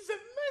 He is a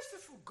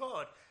merciful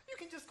God. You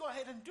can just go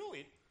ahead and do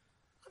it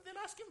and then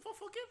ask him for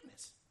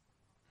forgiveness.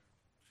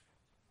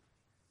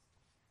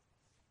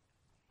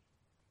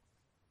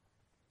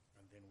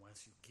 And then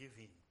once you give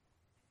in,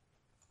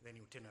 then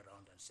you turn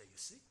around and say, you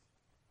see,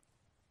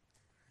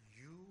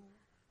 you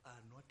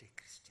are not a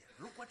Christian.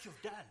 Look what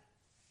you've done.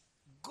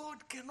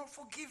 God cannot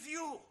forgive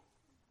you.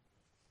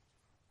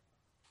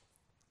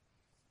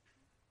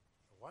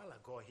 A while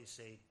ago he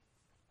said,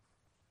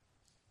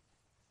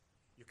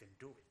 you can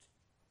do it.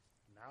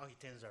 Now he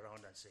turns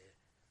around and says,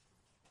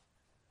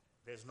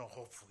 there's no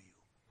hope for you.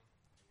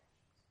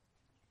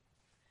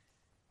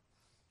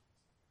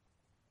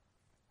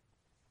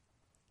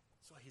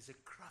 So he's a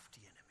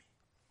crafty enemy.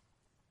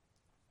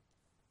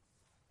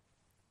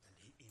 And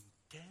he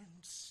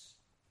intends,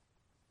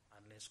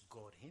 unless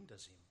God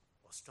hinders him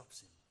or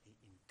stops him, he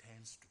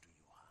intends to do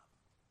you harm.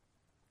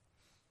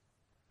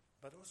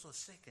 But also,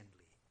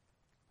 secondly,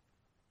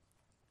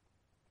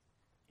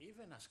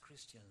 even as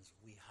Christians,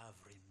 we have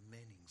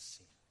remaining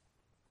sin.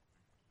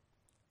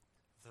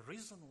 The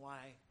reason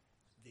why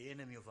the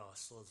enemy of our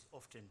souls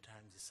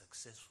oftentimes is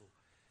successful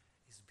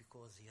is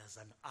because he has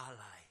an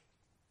ally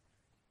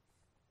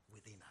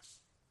within us.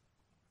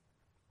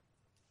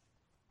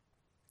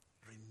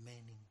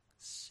 Remaining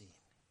sin.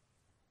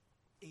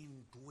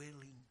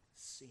 Indwelling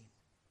sin.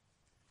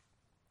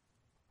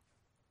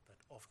 That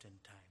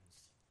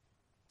oftentimes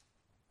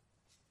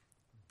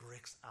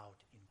breaks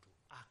out into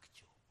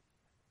actual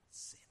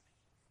sin.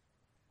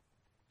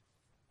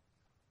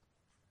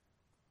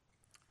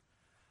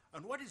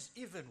 And what is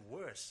even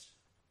worse,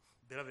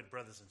 beloved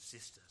brothers and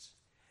sisters,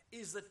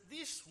 is that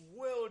this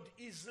world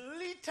is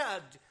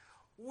littered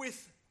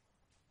with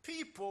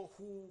people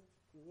who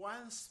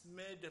once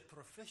made a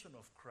profession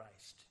of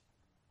Christ,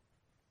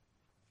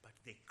 but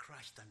they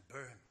crashed and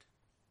burned.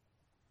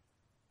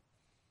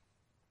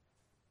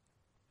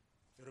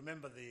 You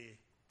remember the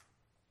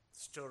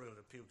story of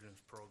the Pilgrim's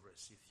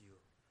Progress. If you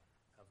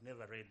have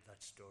never read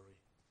that story,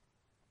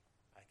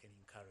 I can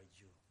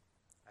encourage you.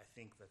 I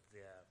think that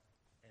there are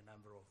a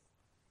number of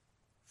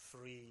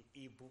free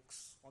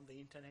e-books on the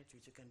internet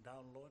which you can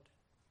download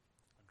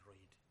and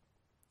read.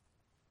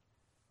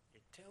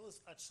 It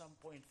tells at some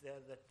point there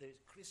that the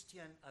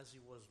Christian, as he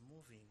was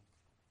moving,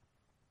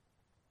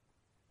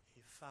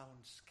 he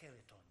found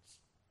skeletons.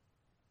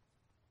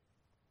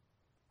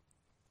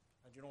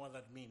 And you know what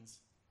that means?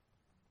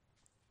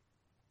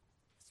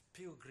 It's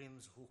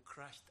pilgrims who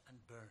crashed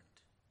and burned.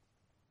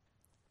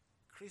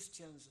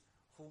 Christians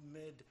who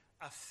made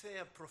a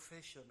fair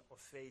profession of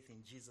faith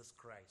in Jesus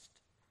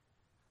Christ,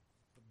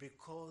 but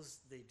because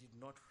they did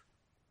not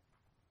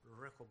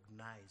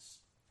recognize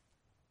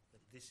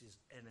that this is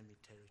enemy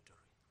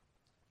territory,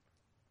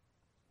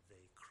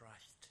 they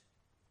crashed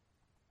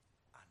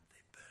and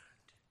they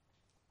burned.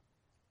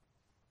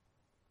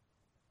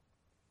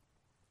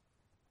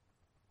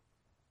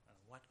 And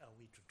what are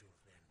we to do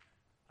then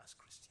as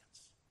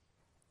Christians?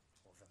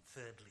 Well, then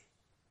thirdly,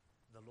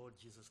 the Lord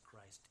Jesus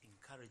Christ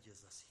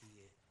encourages us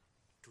here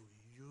to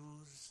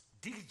use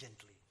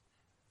diligently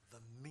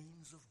the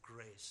means of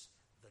grace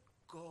that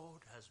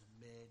God has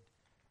made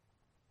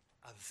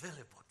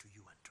available to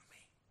you and to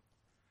me.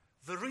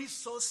 The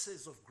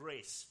resources of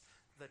grace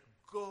that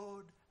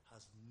God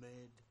has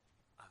made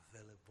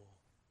available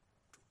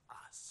to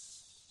us.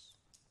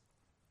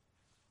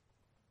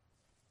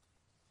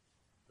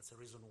 That's the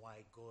reason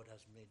why God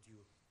has made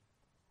you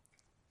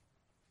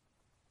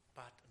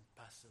part and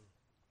parcel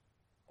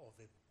of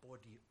a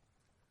body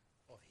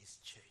of his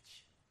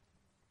church.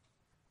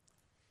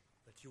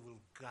 That you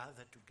will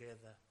gather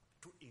together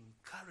to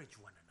encourage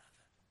one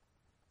another.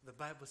 The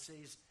Bible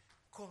says,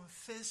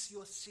 confess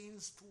your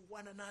sins to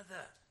one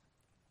another,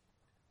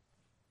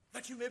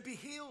 that you may be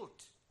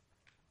healed.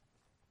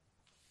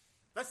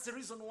 That's the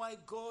reason why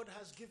God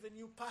has given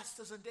you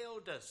pastors and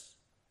elders,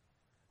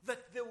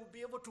 that they will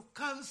be able to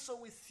counsel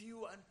with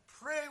you and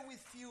pray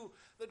with you,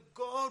 that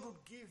God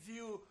would give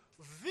you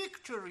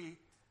victory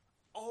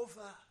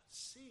over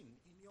sin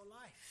in your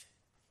life.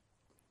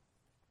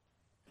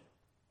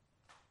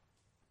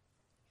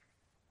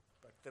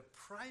 But the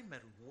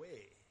primary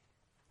way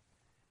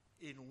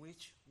in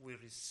which we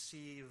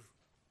receive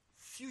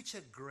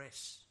future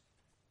grace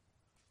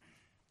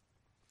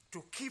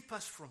to keep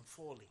us from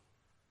falling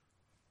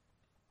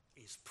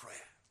is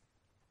prayer.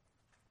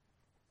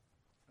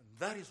 And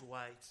that is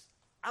why it's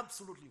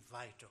absolutely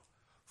vital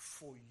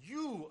for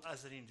you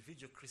as an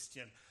individual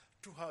Christian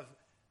to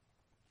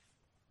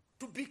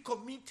be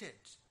committed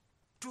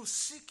to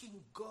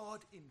seeking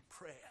God in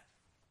prayer.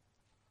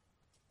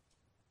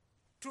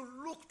 To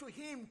look to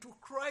him, to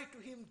cry to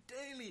him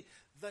daily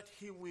that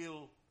he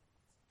will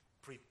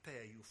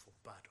prepare you for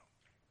battle.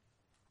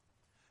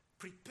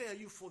 Prepare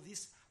you for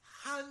this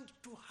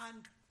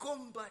hand-to-hand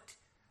combat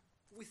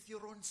with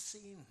your own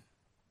sin.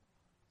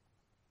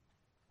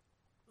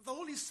 The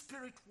Holy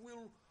Spirit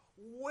will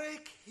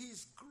work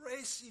His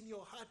grace in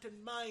your heart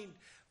and mind,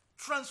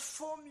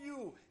 transform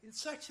you in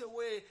such a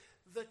way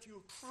that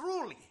you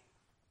truly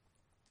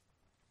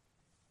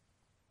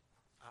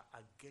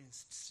are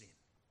against sin.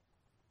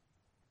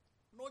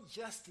 Not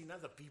just in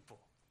other people,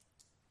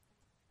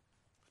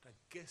 but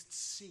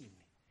against sin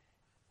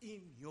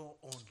in your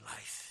own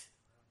life.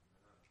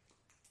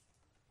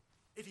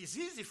 It is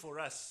easy for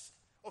us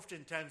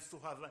oftentimes to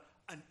have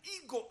an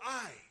ego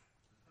eye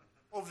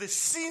of the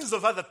sins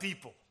of other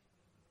people.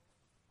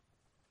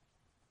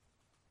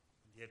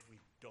 And yet we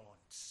don't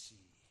see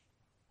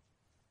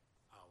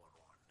our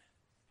own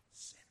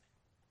sin.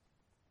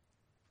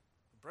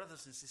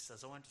 Brothers and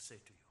sisters, I want to say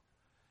to you,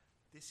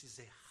 this is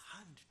a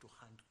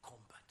hand-to-hand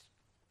combat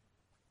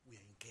we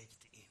are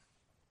engaged in.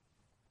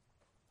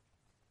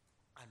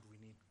 And we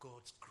need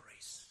God's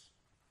grace,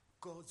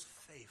 God's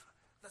favor.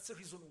 That's the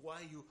reason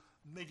why you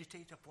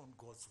meditate upon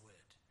God's word.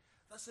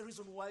 That's the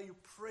reason why you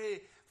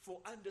pray for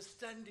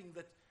understanding,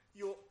 that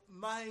your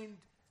mind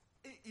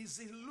is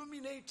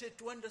illuminated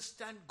to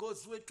understand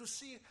God's word, to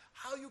see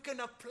how you can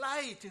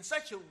apply it in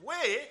such a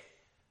way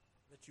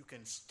that you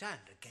can stand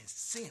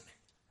against sin.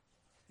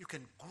 You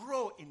can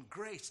grow in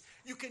grace.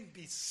 You can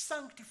be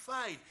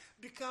sanctified,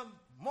 become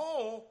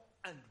more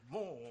and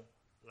more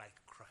like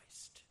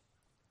Christ.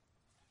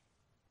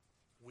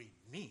 We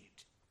need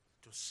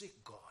to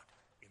seek God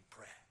in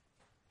prayer.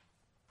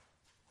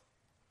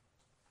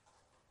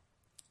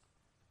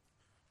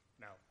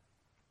 Now,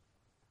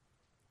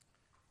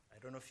 I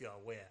don't know if you are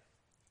aware,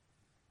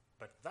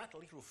 but that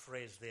little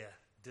phrase there,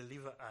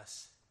 deliver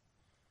us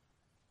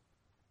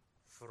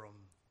from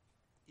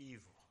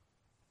evil,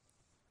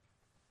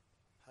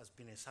 has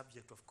been a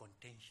subject of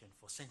contention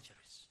for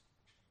centuries.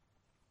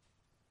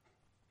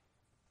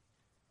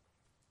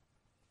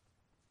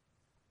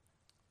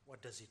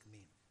 What does it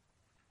mean?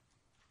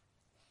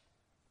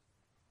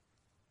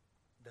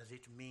 Does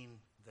it mean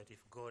that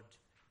if God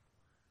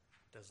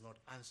does not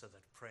answer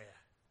that prayer,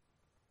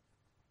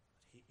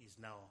 He is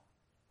now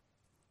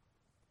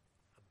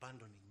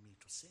abandoning me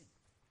to sin?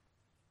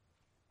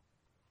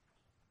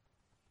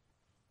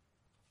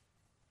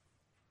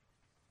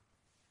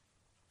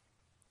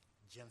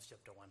 James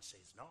chapter 1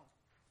 says no.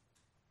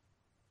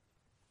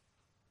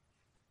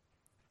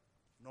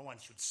 No one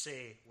should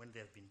say when they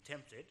have been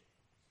tempted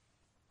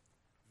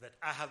that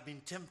I have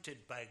been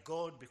tempted by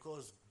God,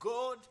 because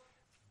God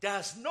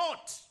does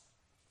not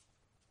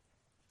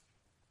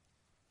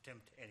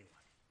tempt anyone.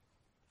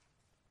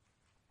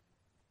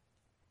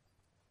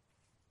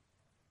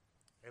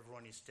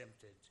 Everyone is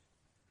tempted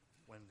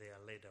when they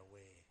are led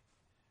away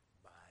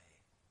by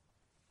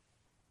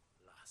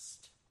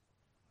lust.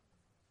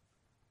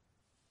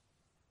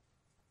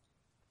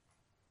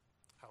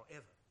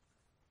 However,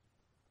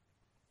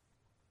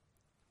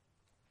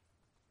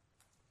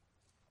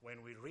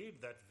 when we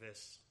read that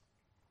verse,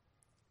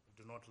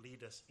 do not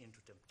lead us into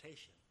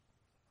temptation,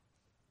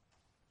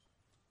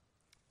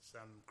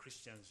 some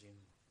Christians in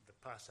the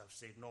past have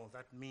said, no,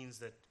 that means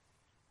that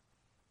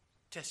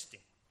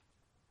testing.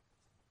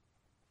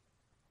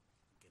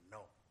 Okay,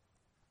 no.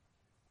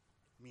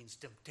 It means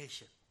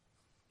temptation.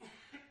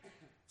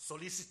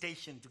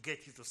 Solicitation to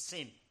get you to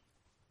sin.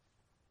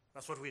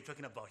 That's what we're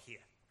talking about here.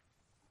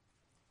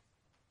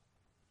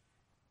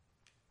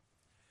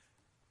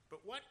 But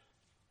what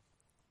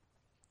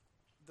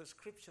the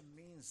scripture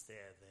means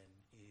there then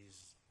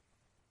is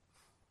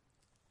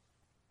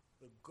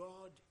the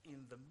God,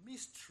 in the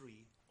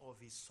mystery of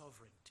His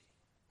sovereignty,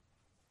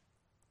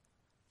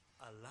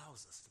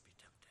 allows us to be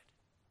tempted.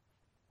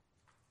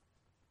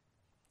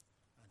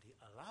 And He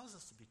allows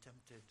us to be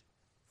tempted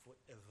for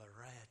a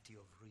variety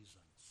of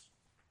reasons.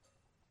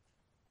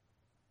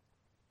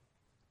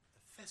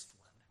 The first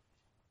one,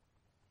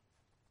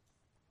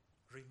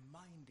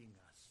 reminding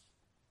us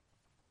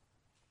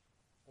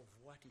of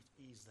what it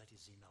is that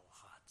is in our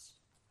hearts.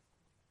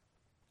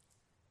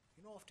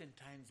 You know,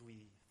 oftentimes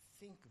we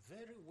think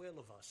very well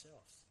of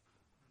ourselves.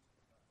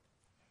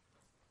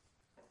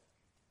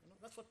 You know,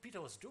 that's what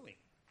Peter was doing.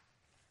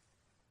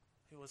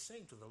 He was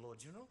saying to the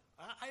Lord, you know,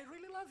 I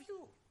really love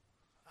you.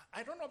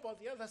 I don't know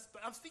about the others,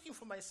 but I'm speaking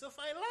for myself.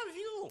 I love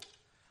you.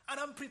 And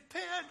I'm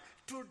prepared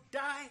to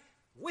die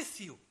with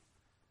you.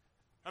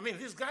 I mean,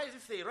 these guys,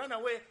 if they run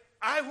away,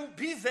 I will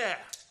be there.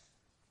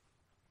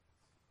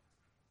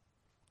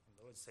 And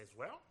the Lord says,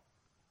 well,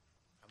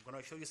 I'm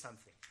going to show you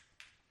something.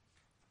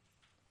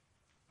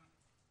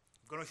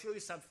 I'm going to show you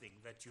something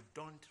that you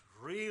don't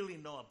really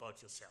know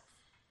about yourself.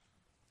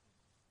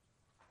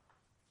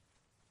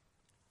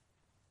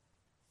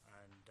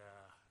 And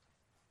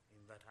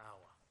in that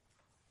hour,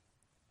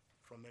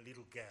 from a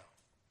little girl,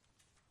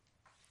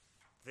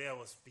 there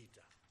was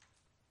Peter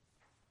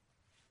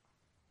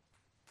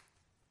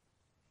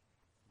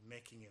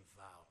making a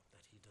vow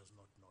that he does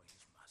not know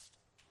his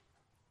master,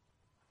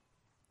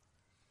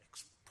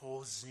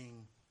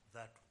 exposing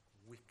that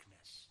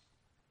weakness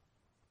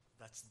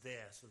that's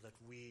there so that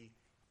we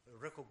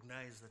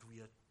recognize that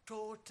we are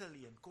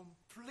totally and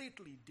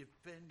completely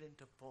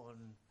dependent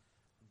upon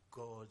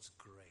God's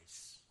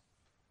grace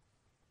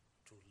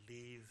to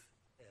live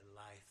a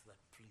life that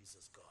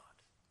pleases God.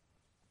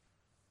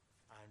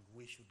 And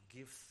we should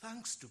give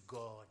thanks to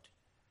God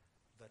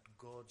that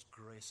God's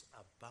grace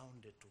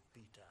abounded to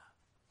Peter.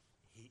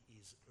 He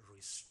is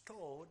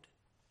restored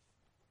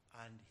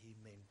and he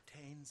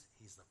maintains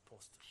his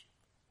apostleship.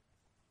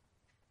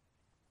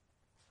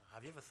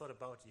 Have you ever thought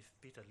about if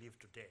Peter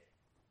lived today?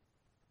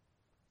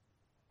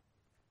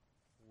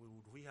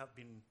 Would we have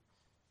been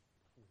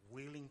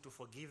willing to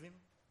forgive him?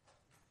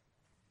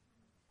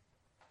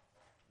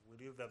 Would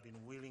we have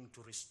been willing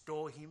to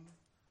restore him,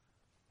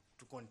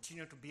 to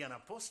continue to be an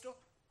apostle?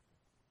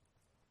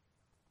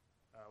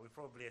 We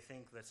probably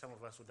think that some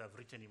of us would have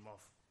written him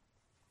off.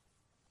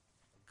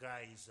 The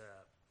guy is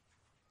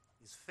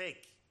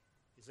fake.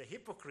 He's a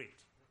hypocrite.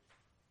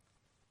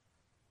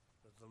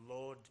 But the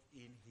Lord,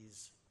 in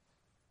his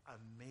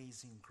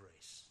amazing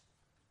grace,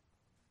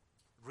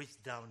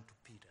 reached down to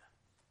Peter,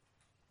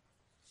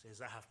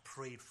 says, I have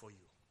prayed for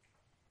you.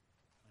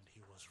 And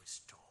he was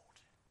restored.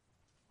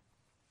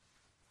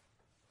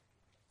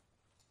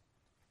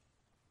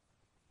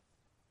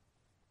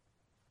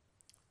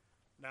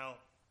 Now,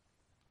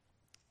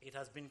 it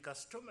has been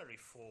customary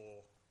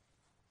for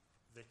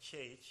the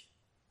church,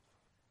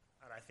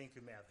 and I think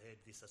you may have heard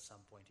this at some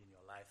point in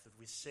your life, that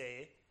we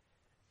say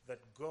that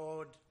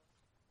God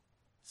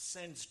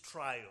sends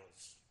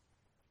trials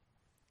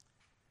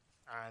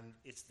and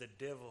it's the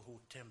devil who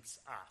tempts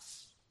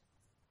us.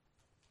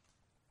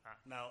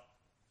 Now,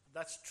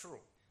 that's true.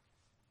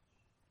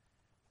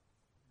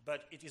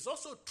 But it is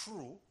also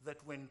true that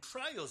when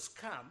trials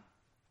come,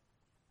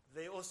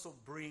 they also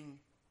bring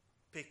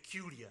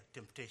peculiar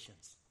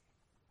temptations.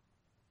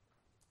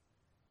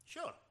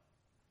 Sure.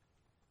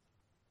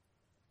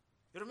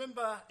 You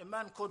remember a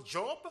man called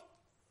Job?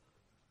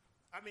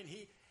 I mean,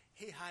 he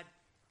had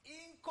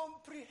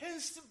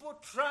incomprehensible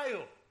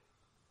trial.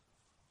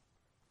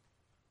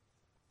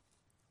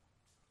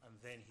 And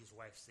then his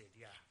wife said,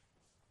 yeah,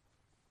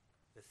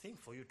 the thing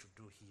for you to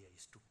do here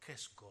is to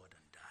curse God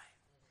and die.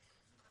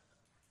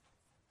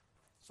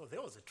 So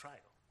there was a trial.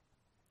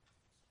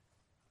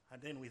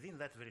 And then within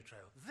that very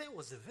trial, there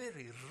was a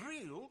very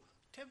real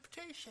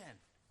temptation.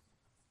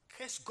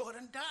 Curse God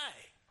and die.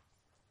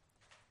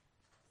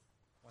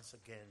 Once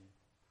again,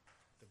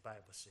 the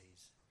Bible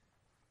says,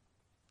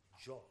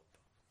 Job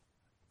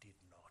did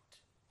not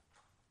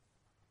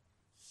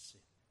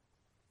sin.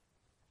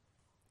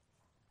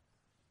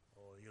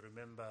 Or you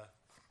remember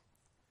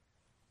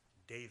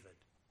David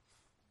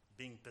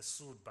being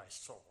pursued by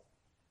Saul,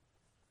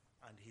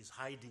 and he's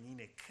hiding in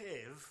a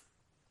cave,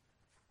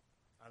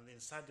 and then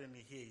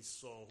suddenly here is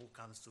Saul who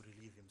comes to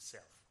relieve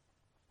himself.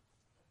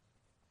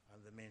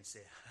 And the men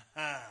say,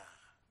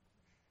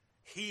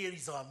 here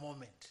is our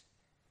moment.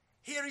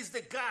 Here is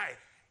the guy.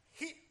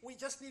 We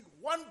just need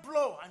one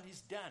blow and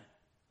he's done.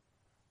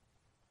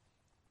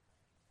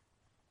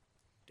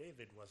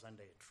 David was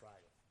under a trial.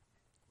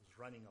 He was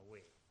running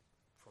away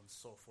from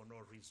Saul for no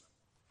reason.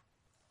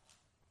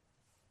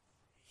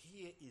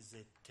 Here is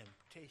a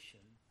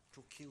temptation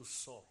to kill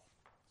Saul.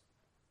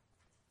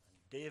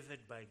 And David,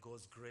 by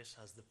God's grace,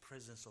 has the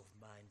presence of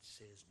mind,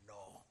 says,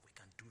 no, we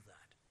can't do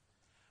that.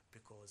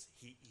 Because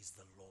he is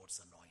the Lord's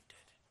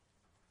anointed.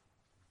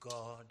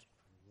 God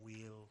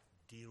will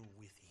deal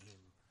with him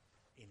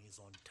in his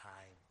own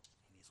time,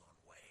 in his own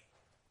way.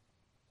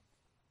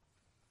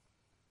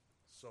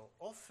 So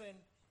often,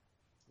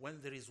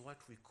 when there is what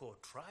we call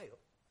trial,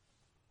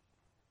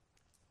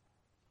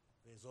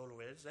 there's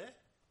always a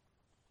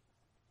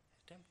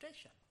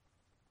temptation.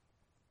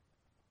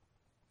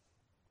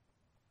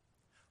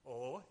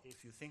 Or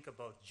if you think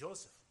about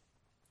Joseph,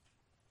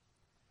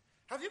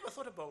 have you ever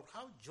thought about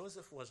how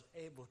Joseph was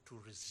able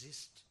to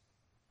resist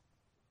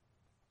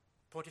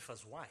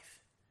Potiphar's wife?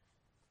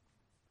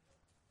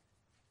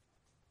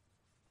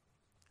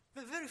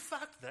 The very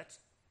fact that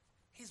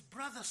his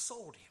brother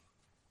sold him.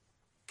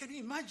 Can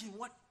you imagine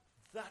what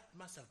that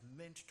must have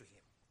meant to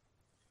him?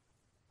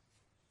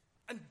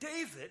 And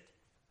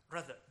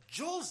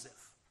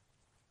Joseph,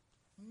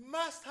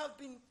 must have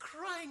been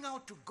crying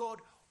out to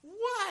God,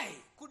 why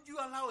could you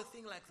allow a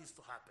thing like this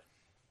to happen?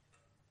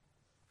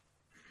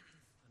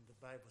 And the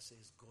Bible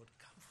says God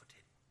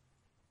comforted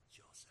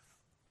Joseph.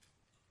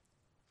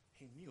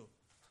 He knew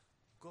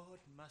God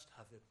must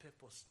have a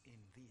purpose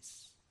in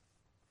this.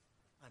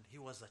 And he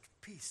was at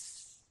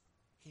peace.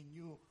 He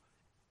knew,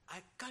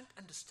 I can't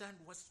understand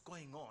what's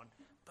going on,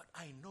 but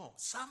I know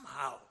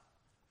somehow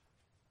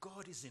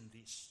God is in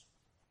this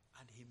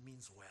and he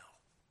means well.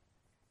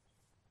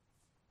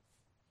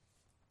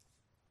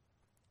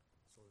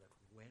 So that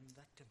when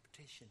that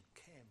temptation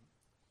came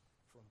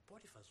from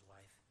Potiphar's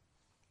wife,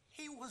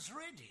 he was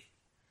ready.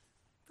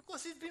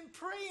 Because he'd been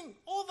praying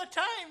all the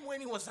time when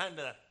he was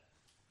under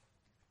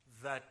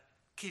that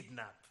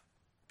kidnap,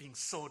 being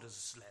sold as a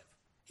slave.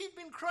 He'd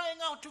been crying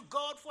out to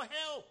God for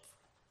help.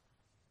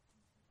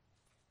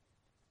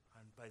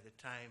 And by the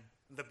time,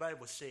 the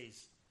Bible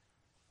says,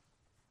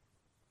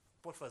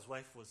 Potiphar's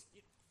wife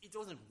it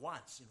wasn't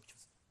once, she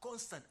was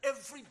constant,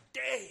 every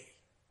day.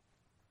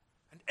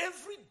 And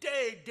every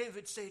day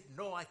David said,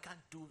 no, I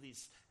can't do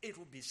this. It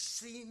will be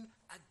sin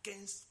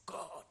against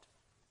God.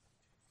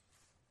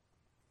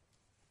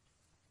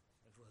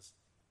 It was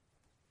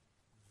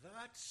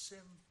that same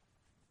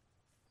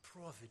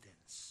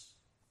providence,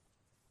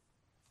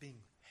 being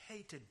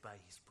hated by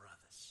his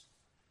brothers,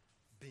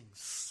 being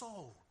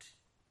sold.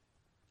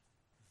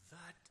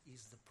 That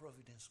is the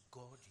providence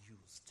God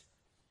used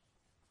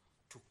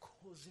to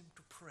cause him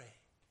to pray,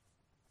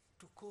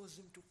 to cause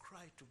him to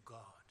cry to God,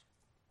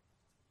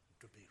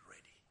 to be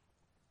ready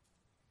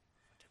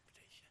for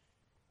temptation.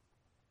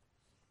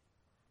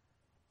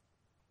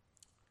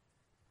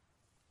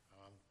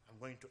 I'm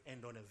going to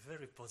end on a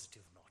very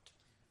positive note.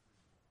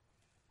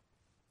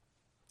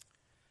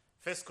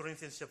 1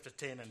 Corinthians chapter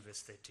 10 and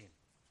verse 13.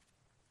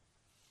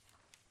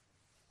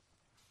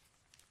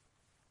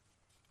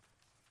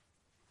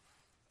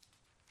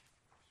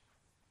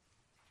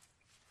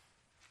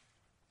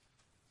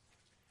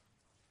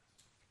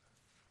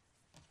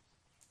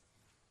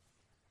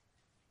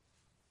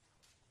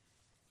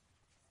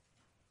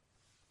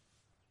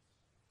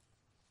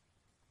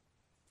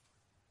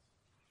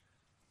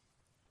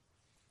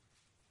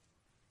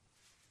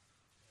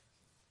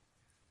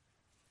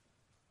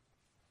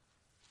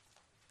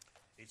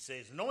 It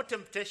says, no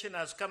temptation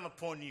has come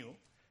upon you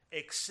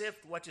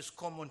except what is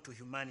common to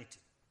humanity.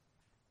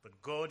 But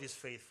God is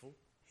faithful.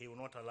 He will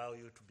not allow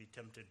you to be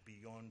tempted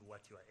beyond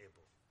what you are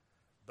able.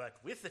 But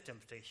with the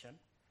temptation,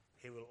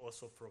 he will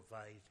also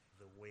provide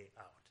the way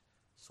out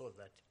so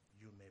that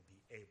you may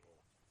be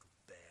able to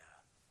bear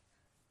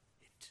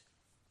it.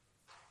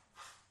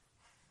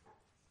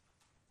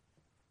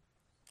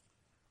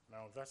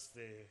 Now that's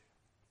the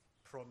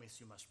promise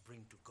you must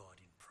bring to God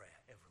in prayer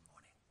every morning.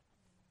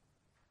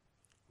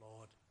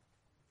 Lord,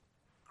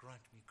 grant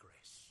me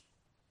grace.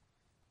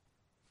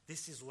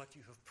 This is what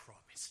you have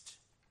promised.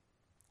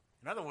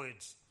 In other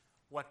words,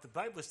 what the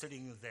Bible is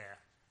telling you there,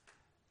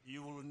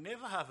 you will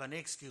never have an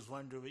excuse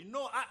wondering,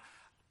 no,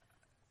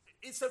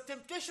 it's a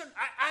temptation,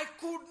 I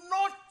could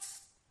not.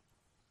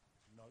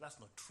 No, that's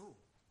not true.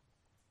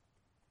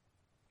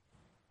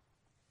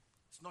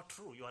 It's not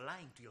true. You are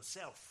lying to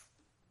yourself.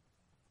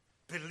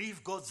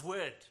 Believe God's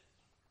word.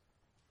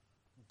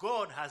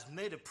 God has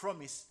made a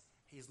promise.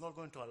 He's not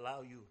going to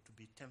allow you to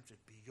be tempted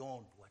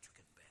beyond what you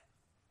can bear.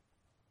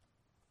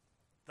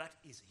 That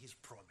is his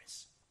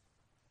promise.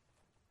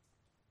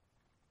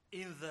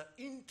 In the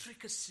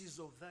intricacies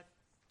of that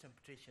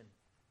temptation,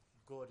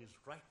 God is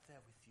right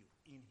there with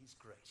you in his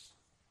grace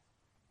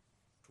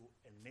to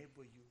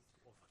enable you to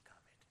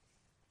overcome it.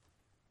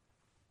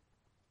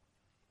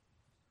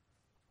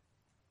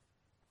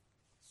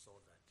 So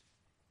that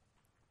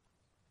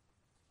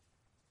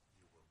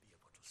you will be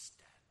able to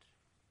stand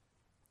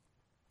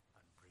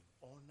and bring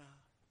honor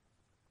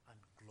and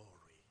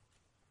glory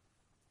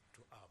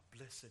to our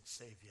blessed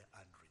Savior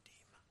and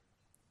Redeemer,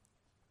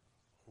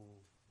 who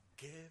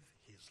gave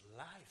his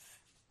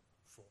life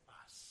for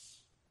us.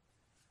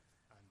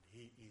 And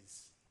he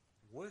is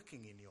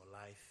working in your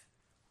life,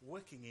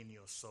 working in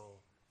your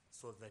soul,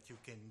 so that you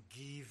can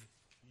give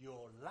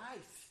your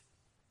life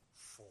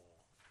for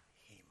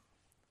him,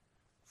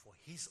 for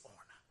his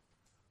honor,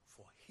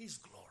 for his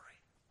glory.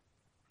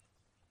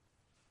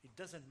 It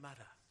doesn't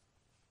matter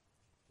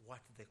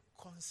what the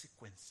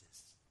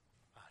consequences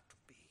are to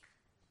be.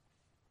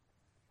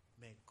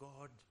 May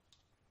God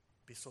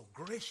be so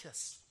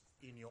gracious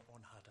in your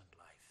own heart and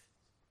life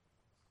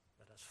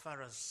that as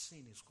far as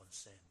sin is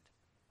concerned,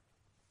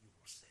 you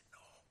will say,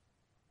 no,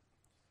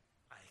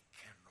 I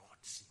cannot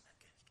sin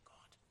against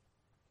God.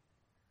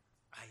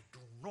 I do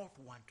not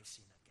want to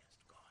sin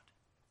against God.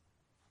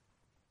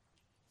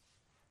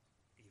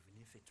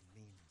 Even if it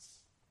means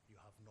you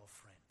have no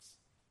friends.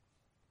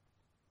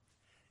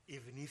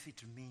 Even if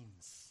it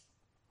means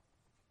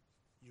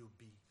you'll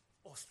be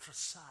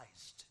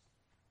ostracized.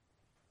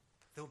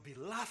 They'll be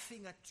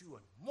laughing at you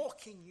and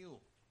mocking you.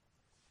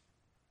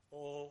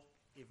 Or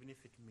even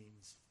if it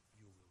means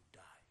you will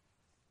die.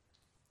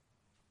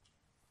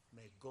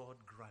 May God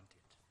grant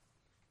it.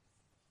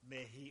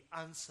 May he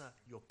answer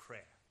your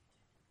prayer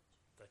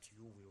that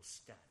you will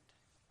stand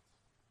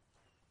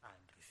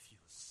and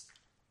refuse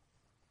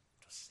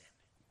to sin.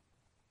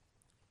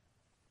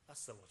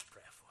 That's the Lord's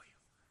prayer for you.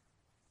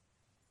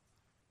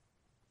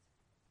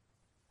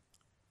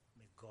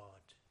 May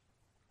God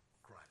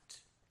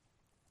grant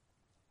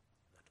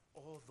that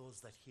all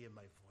those that hear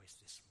my voice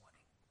this morning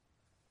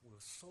will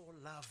so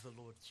love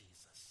the Lord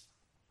Jesus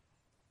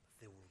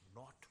that they will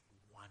not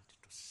want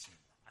to sin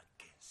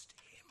against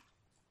him.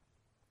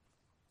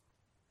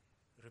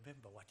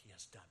 Remember what he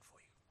has done for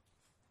you.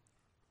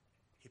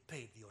 He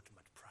paid the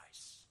ultimate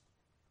price.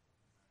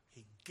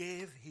 He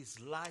gave his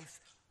life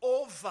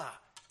over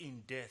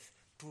in death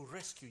to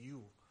rescue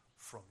you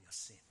from your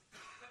sin.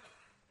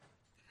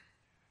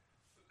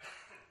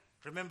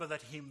 Remember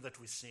that hymn that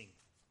we sing.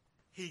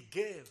 He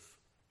gave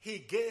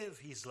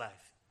his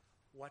life.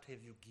 What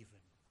have you given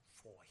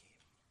for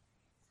him?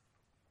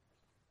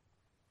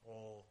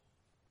 Or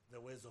the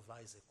words of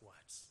Isaac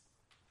Watts.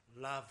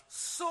 love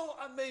so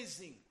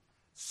amazing,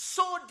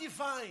 so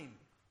divine,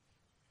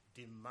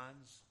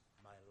 demands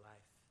my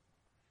life,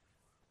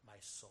 my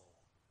soul,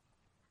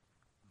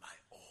 my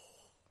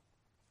all.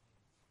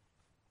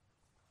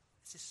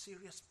 It's a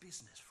serious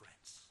business,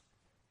 friends.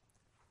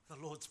 The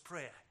Lord's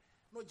Prayer,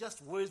 not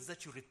just words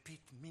that you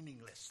repeat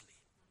meaninglessly.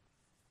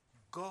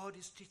 God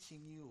is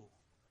teaching you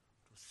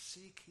to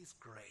seek His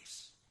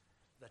grace,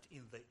 that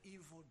in the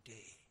evil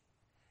day,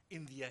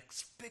 in the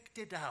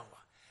expected hour,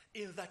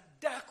 in that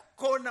dark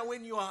corner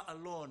when you are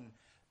alone,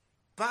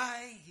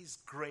 by His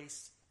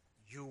grace,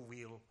 you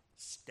will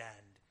stand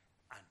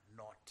and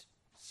not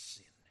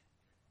sin.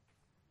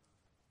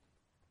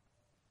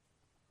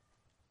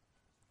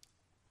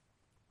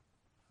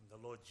 And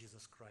the Lord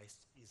Jesus Christ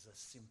is a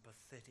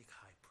sympathetic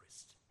high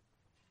priest.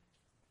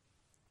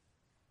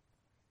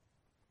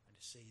 And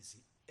He says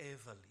He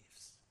ever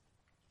lives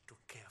to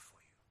care for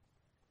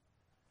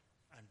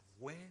you. And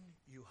when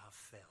you have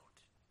failed,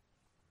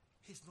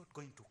 He's not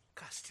going to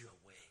cast you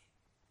away,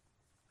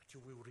 but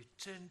you will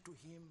return to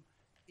Him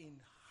in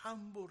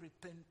humble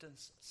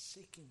repentance,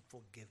 seeking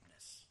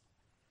forgiveness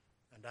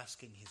and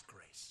asking His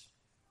grace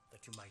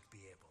that you might be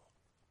able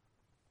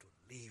to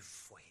live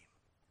for Him,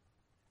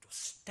 to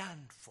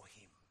stand for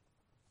Him,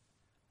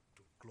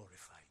 to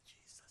glorify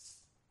Jesus.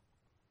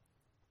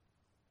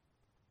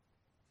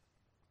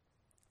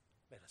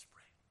 Let us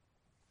pray.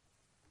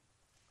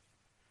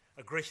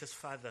 A gracious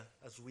Father,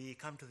 as we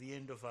come to the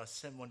end of our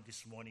sermon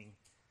this morning,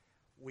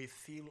 we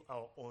feel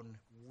our own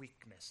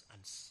weakness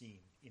and sin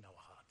in our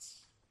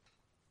hearts.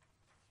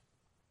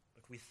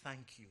 But we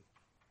thank you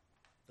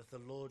that the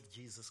Lord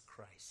Jesus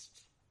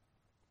Christ,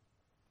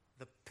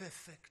 the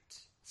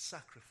perfect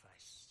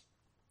sacrifice,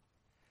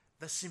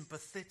 the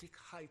sympathetic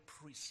high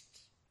priest,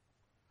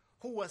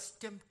 who was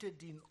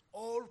tempted in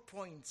all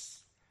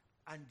points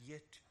and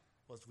yet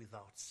was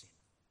without sin.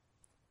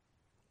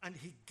 And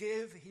He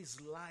gave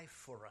His life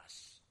for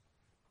us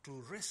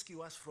to rescue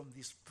us from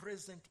this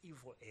present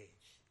evil age,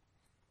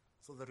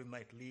 so that we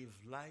might live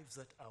lives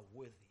that are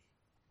worthy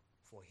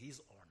for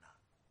His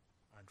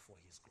honor and for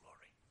His glory.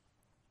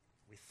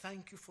 We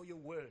thank you for your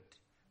word.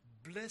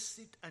 Bless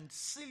it and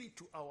seal it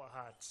to our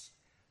hearts.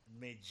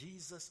 May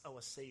Jesus,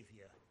 our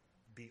Savior,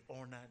 be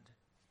honored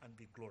and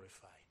be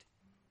glorified,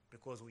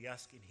 because we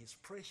ask in His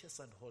precious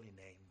and holy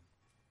name.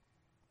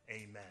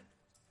 Amen.